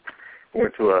around, and we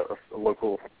went to a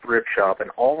local thrift shop, and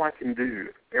all I can do,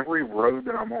 every road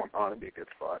that I'm on, ought to be a good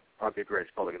spot. Ought to be a great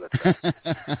spot to get that shop.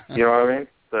 You know what I mean?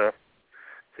 So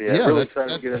really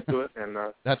excited to get into it. And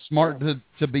that's smart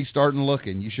to be starting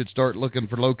looking. You should start looking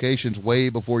for locations way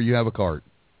before you have a cart.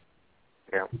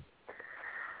 Yeah.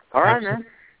 All right, man.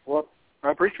 Well,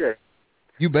 I appreciate it.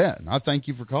 You bet. I thank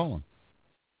you for calling.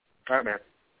 All right, man.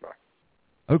 Bye.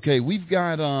 Okay, we've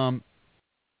got I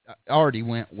already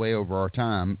went way over our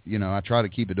time. I try to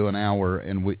keep it to an hour,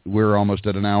 and we're almost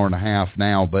at an hour and a half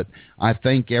now, but I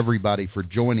thank everybody for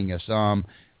joining us.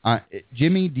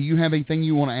 Jimmy, do you have anything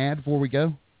you want to add before we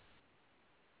go?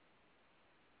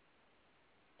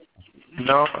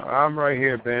 No, I'm right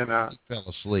here, Ben. I fell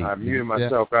asleep. I muted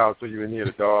myself out so you would hear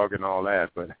the dog and all that,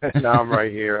 but now I'm right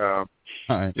here. All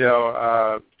right.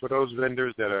 For those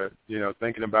vendors that are,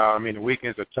 thinking about, the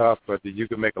weekends are tough, but you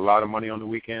can make a lot of money on the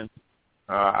weekends.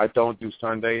 I don't do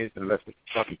Sundays unless it's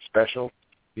something special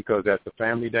because that's the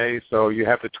family day, so you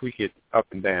have to tweak it up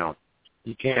and down.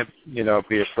 You can't,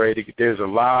 be afraid. There's a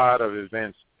lot of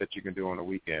events that you can do on the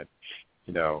weekend,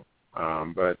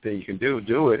 but then you can do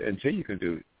it until you can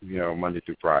do, Monday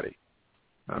through Friday.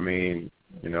 You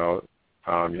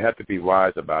have to be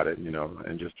wise about it,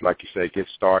 and just like you say, get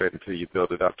started until you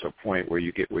build it up to a point where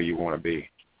you get where you want to be.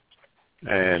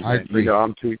 And I agree.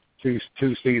 I'm two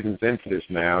seasons into this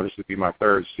now. This would be my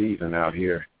third season out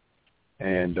here,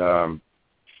 and of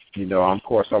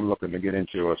course, I'm looking to get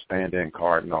into a stand-in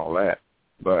cart and all that,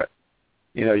 but.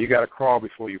 You got to crawl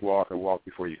before you walk and walk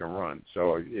before you can run.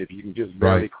 So if you can just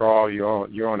barely crawl,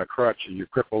 you're on a crutch or you're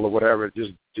crippled or whatever,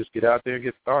 just get out there and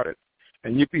get started.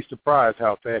 And you'd be surprised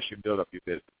how fast you build up your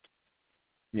business.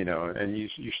 And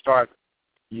you start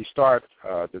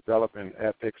developing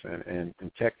ethics and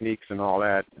techniques and all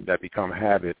that become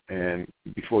habit. And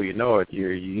before you know it,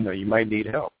 you might need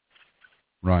help.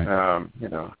 Right.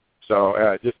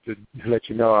 So just to let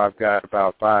you know, I've got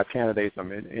about 5 candidates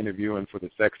I'm interviewing for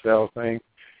this Excel thing.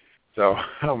 So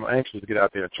I'm anxious to get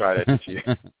out there and try that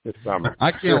this summer.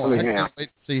 I can't wait to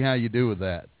see how you do with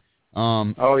that.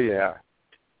 Oh, yeah.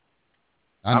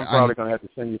 I'm probably going to have to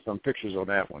send you some pictures on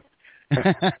that one.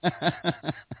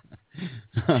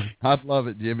 I'd love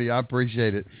it, Jimmy. I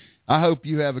appreciate it. I hope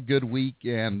you have a good week.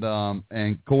 And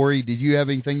Corey, did you have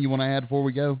anything you want to add before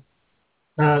we go?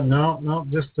 No,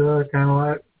 just kind of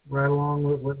like right along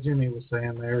with what Jimmy was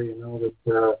saying there,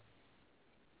 that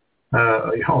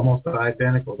almost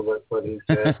identical to what he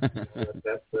said.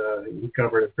 He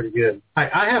covered it pretty good.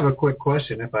 I have a quick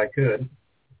question, if I could.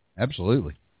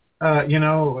 Absolutely.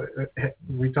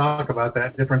 We talk about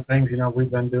that, different things.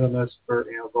 We've been doing this for,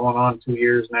 going on 2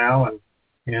 years now,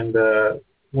 and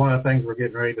one of the things we're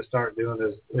getting ready to start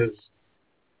doing is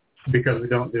because we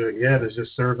don't do it yet, is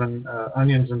just serving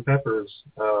onions and peppers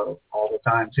all the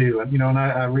time too. And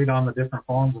I read on the different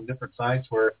forums and different sites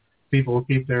where people will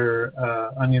keep their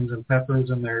onions and peppers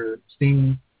in their in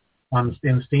steam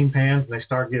pans, and they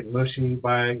start getting mushy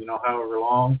by however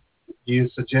long. Do you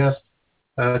suggest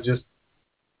just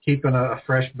keeping a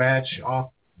fresh batch off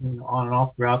on and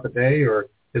off throughout the day, or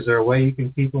is there a way you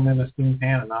can keep them in a steam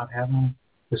pan and not have them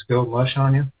just go mush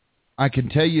on you? I can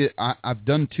tell you I've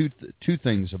done two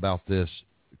things about this,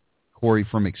 Corey,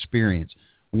 from experience.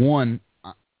 One,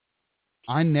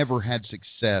 I never had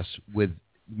success with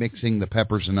mixing the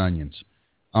peppers and onions,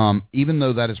 even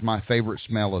though that is my favorite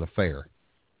smell at a fair.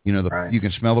 You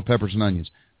can smell the peppers and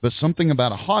onions. But something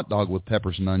about a hot dog with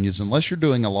peppers and onions, unless you're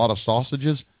doing a lot of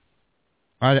sausages,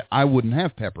 I wouldn't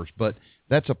have peppers. But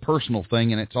that's a personal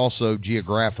thing, and it's also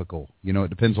geographical. It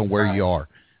depends on where you are.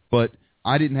 But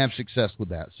I didn't have success with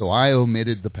that, so I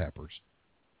omitted the peppers.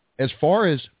 As far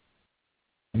as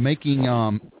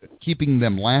keeping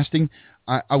them lasting,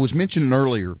 I was mentioning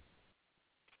earlier,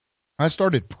 I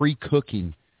started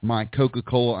pre-cooking my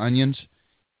Coca-Cola onions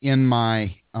in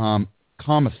my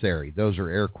commissary. Those are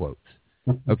air quotes,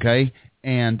 okay?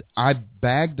 And I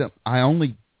bagged them. I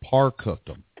only par-cooked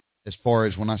them. As far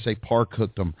as when I say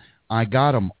par-cooked them, I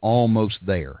got them almost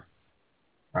there.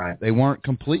 Right. They weren't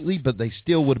completely, but they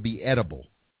still would be edible.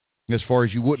 As far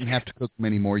as you wouldn't have to cook them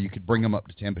anymore, you could bring them up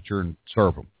to temperature and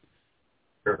serve them.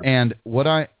 Sure. And what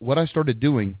I started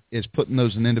doing is putting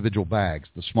those in individual bags,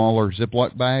 the smaller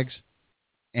Ziploc bags,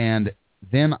 and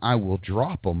then I will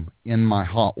drop them in my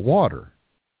hot water.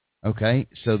 Okay,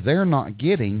 so they're not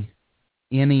getting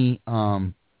any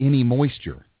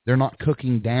moisture. They're not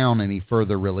cooking down any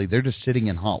further, really. They're just sitting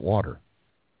in hot water.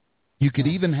 You could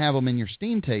even have them in your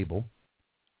steam table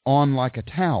on like a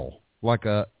towel, like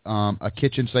a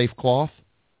kitchen safe cloth,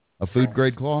 a food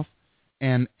grade cloth,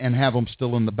 and have them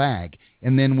still in the bag.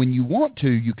 And then when you want to,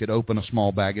 you could open a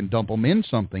small bag and dump them in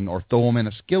something or throw them in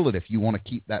a skillet if you want to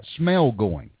keep that smell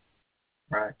going.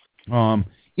 Right.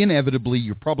 Inevitably,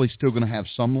 you're probably still going to have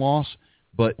some loss,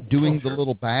 but doing the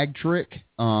little bag trick,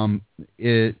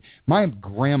 my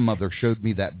grandmother showed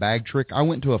me that bag trick. I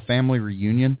went to a family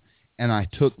reunion, and I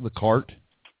took the cart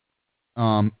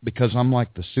because I'm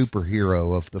like the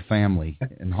superhero of the family,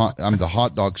 and I'm the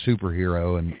hot dog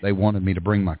superhero, and they wanted me to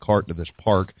bring my cart to this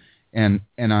park, and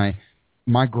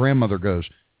my grandmother goes,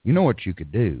 you know what you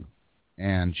could do?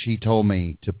 And she told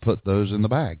me to put those in the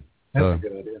bag. That's a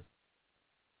good idea.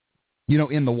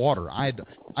 In the water.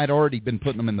 I'd already been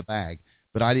putting them in the bag,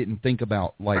 but I didn't think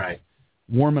about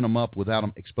warming them up without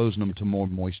them exposing them to more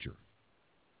moisture.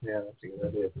 Yeah, that's a good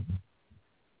idea.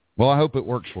 Well, I hope it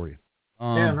works for you.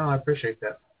 Yeah, no, I appreciate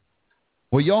that.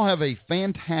 Well, y'all have a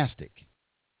fantastic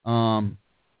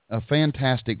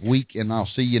week, and I'll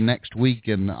see you next week,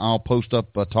 and I'll post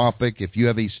up a topic. If you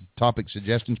have any topic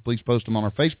suggestions, please post them on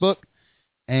our Facebook.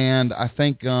 And I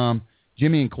thank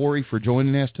Jimmy and Corey for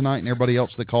joining us tonight, and everybody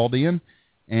else that called in.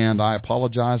 And I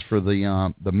apologize for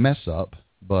the mess up,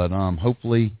 but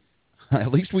hopefully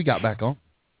at least we got back on.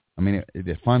 I mean,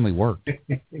 it finally worked.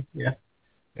 Yeah.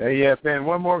 Yeah, Ben,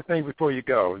 one more thing before you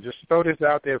go. Just throw this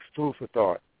out there for food for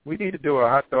thought. We need to do a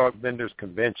hot dog vendors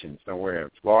convention somewhere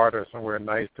in Florida or somewhere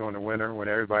nice during the winter when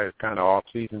everybody's kind of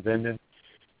off-season vending.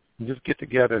 And just get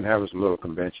together and have us a little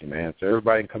convention, man. So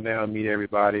everybody can come down and meet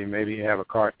everybody. Maybe have a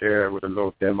cart there with a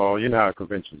little demo. You know how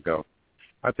conventions go.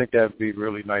 I think that would be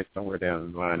really nice somewhere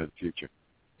down the line in the future.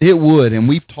 It would, and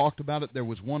we've talked about it. There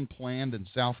was one planned in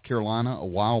South Carolina a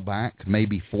while back,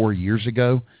 maybe 4 years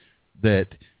ago, that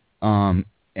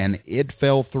and it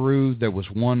fell through. There was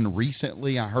one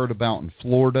recently I heard about in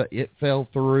Florida. It fell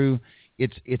through.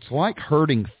 It's like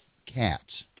herding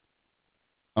cats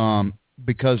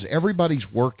because everybody's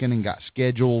working and got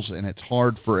schedules, and it's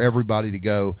hard for everybody to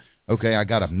go, okay, I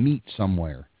got to meet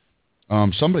somewhere.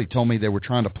 Somebody told me they were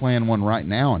trying to plan one right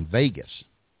now in Vegas.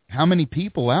 How many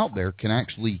people out there can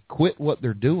actually quit what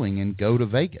they're doing and go to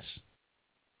Vegas?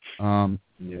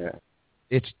 Yeah,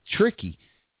 it's tricky.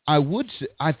 I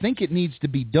think it needs to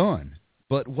be done,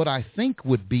 but what I think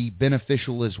would be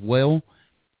beneficial as well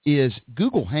is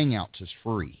Google Hangouts is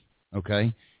free,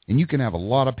 okay? And you can have a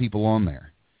lot of people on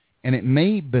there. And it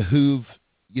may behoove,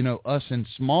 us in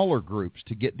smaller groups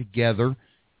to get together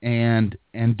and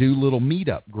do little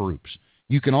meetup groups.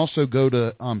 You can also go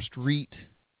to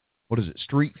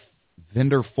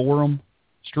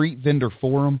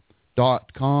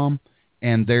streetvendorforum.com,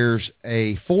 and there's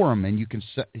a forum, and you can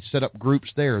set up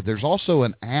groups there. There's also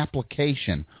an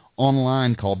application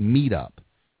online called Meetup,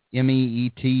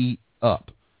 MEET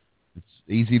up. It's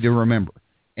easy to remember.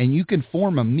 And you can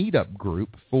form a meetup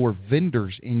group for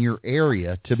vendors in your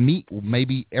area to meet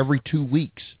maybe every 2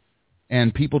 weeks.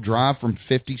 And people drive from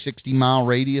 50, 60-mile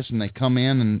radius, and they come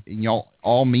in, and y'all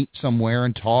all meet somewhere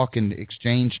and talk and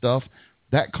exchange stuff.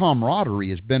 That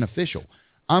camaraderie is beneficial.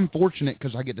 I'm fortunate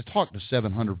because I get to talk to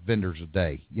 700 vendors a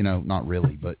day. Not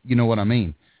really, but you know what I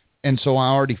mean. And so I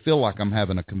already feel like I'm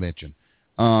having a convention.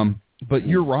 But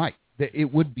you're right.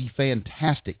 It would be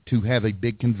fantastic to have a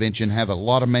big convention, have a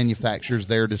lot of manufacturers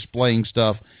there displaying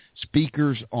stuff,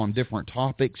 speakers on different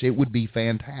topics. It would be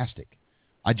fantastic.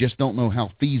 I just don't know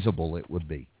how feasible it would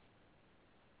be.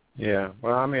 Yeah,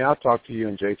 well, I mean, I'll talk to you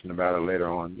and Jason about it later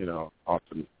on,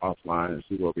 offline and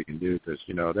see what we can do because,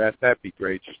 that'd be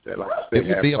great just to, like I said,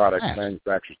 have product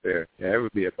manufacturers there. Yeah, it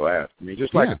would be a blast. I mean,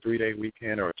 just like a 3-day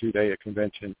weekend or a 2-day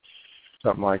convention,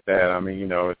 something like that. I mean,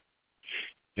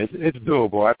 it's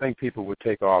doable. I think people would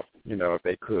take off, if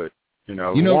they could.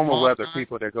 Warmer weather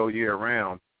people that go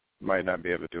year-round might not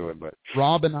be able to do it. But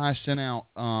Rob and I sent out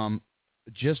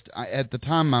at the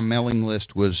time my mailing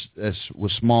list was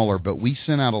smaller, but we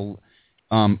sent out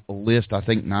a list, I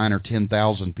think 9,000 or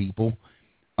 10,000 people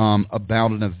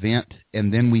about an event,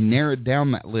 and then we narrowed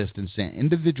down that list and sent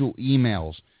individual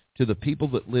emails to the people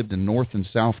that lived in North and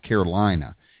South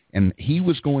Carolina, and he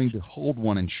was going to hold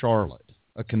one in Charlotte,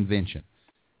 a convention.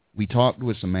 We talked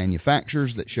with some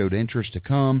manufacturers that showed interest to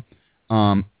come.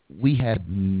 We had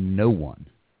no one.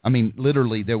 I mean,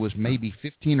 literally, there was maybe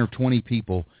 15 or 20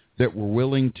 people that were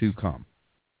willing to come.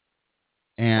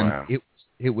 And wow.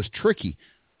 It was tricky.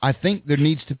 I think there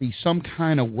needs to be some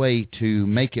kind of way to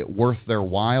make it worth their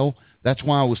while. That's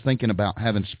why I was thinking about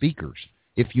having speakers.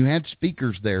 If you had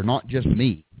speakers there, not just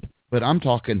me, but I'm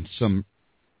talking some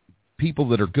people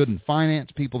that are good in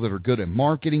finance, people that are good in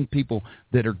marketing, people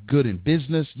that are good in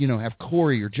business, have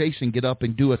Corey or Jason get up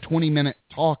and do a 20-minute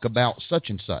talk about such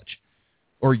and such,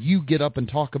 or you get up and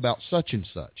talk about such and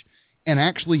such, and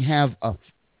actually have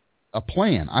a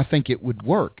plan. I think it would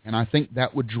work, and I think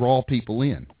that would draw people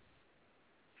in.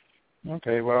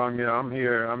 Okay, well, I'm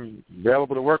here. I'm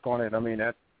available to work on it. I mean,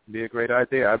 that'd be a great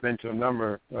idea. I've been to a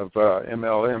number of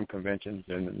MLM conventions,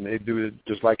 and they do it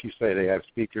just like you say. They have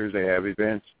speakers, they have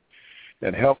events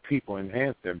that help people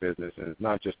enhance their business, and it's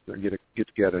not just to get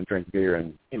together and drink beer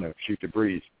and shoot the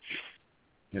breeze.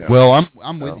 Well,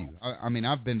 I'm with you. I mean,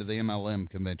 I've been to the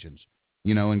MLM conventions,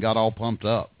 and got all pumped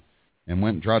up, and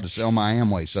went and tried to sell my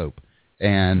Amway soap,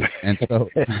 and so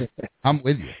I'm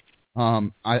with you.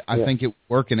 I think it would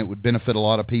work, and it would benefit a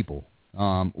lot of people.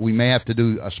 We may have to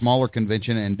do a smaller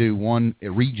convention and do one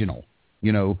regional,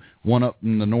 one up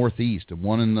in the Northeast and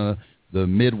one in the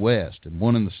Midwest and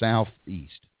one in the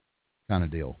Southeast kind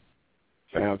of deal.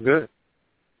 Sounds good.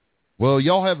 Well,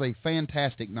 y'all have a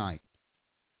fantastic night.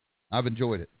 I've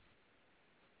enjoyed it.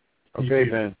 Okay,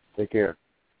 Ben. Take care.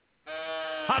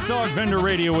 Hot Dog Vendor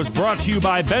Radio was brought to you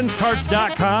by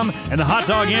Ben'sCarts.com and the hot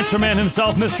dog answer man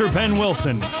himself, Mr. Ben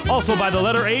Wilson. Also by the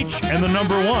letter H and the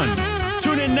number 1.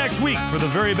 Tune in next week for the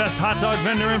very best hot dog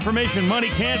vendor information money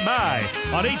can't buy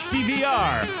on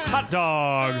HDVR, Hot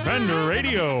Dog Vendor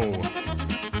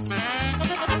Radio.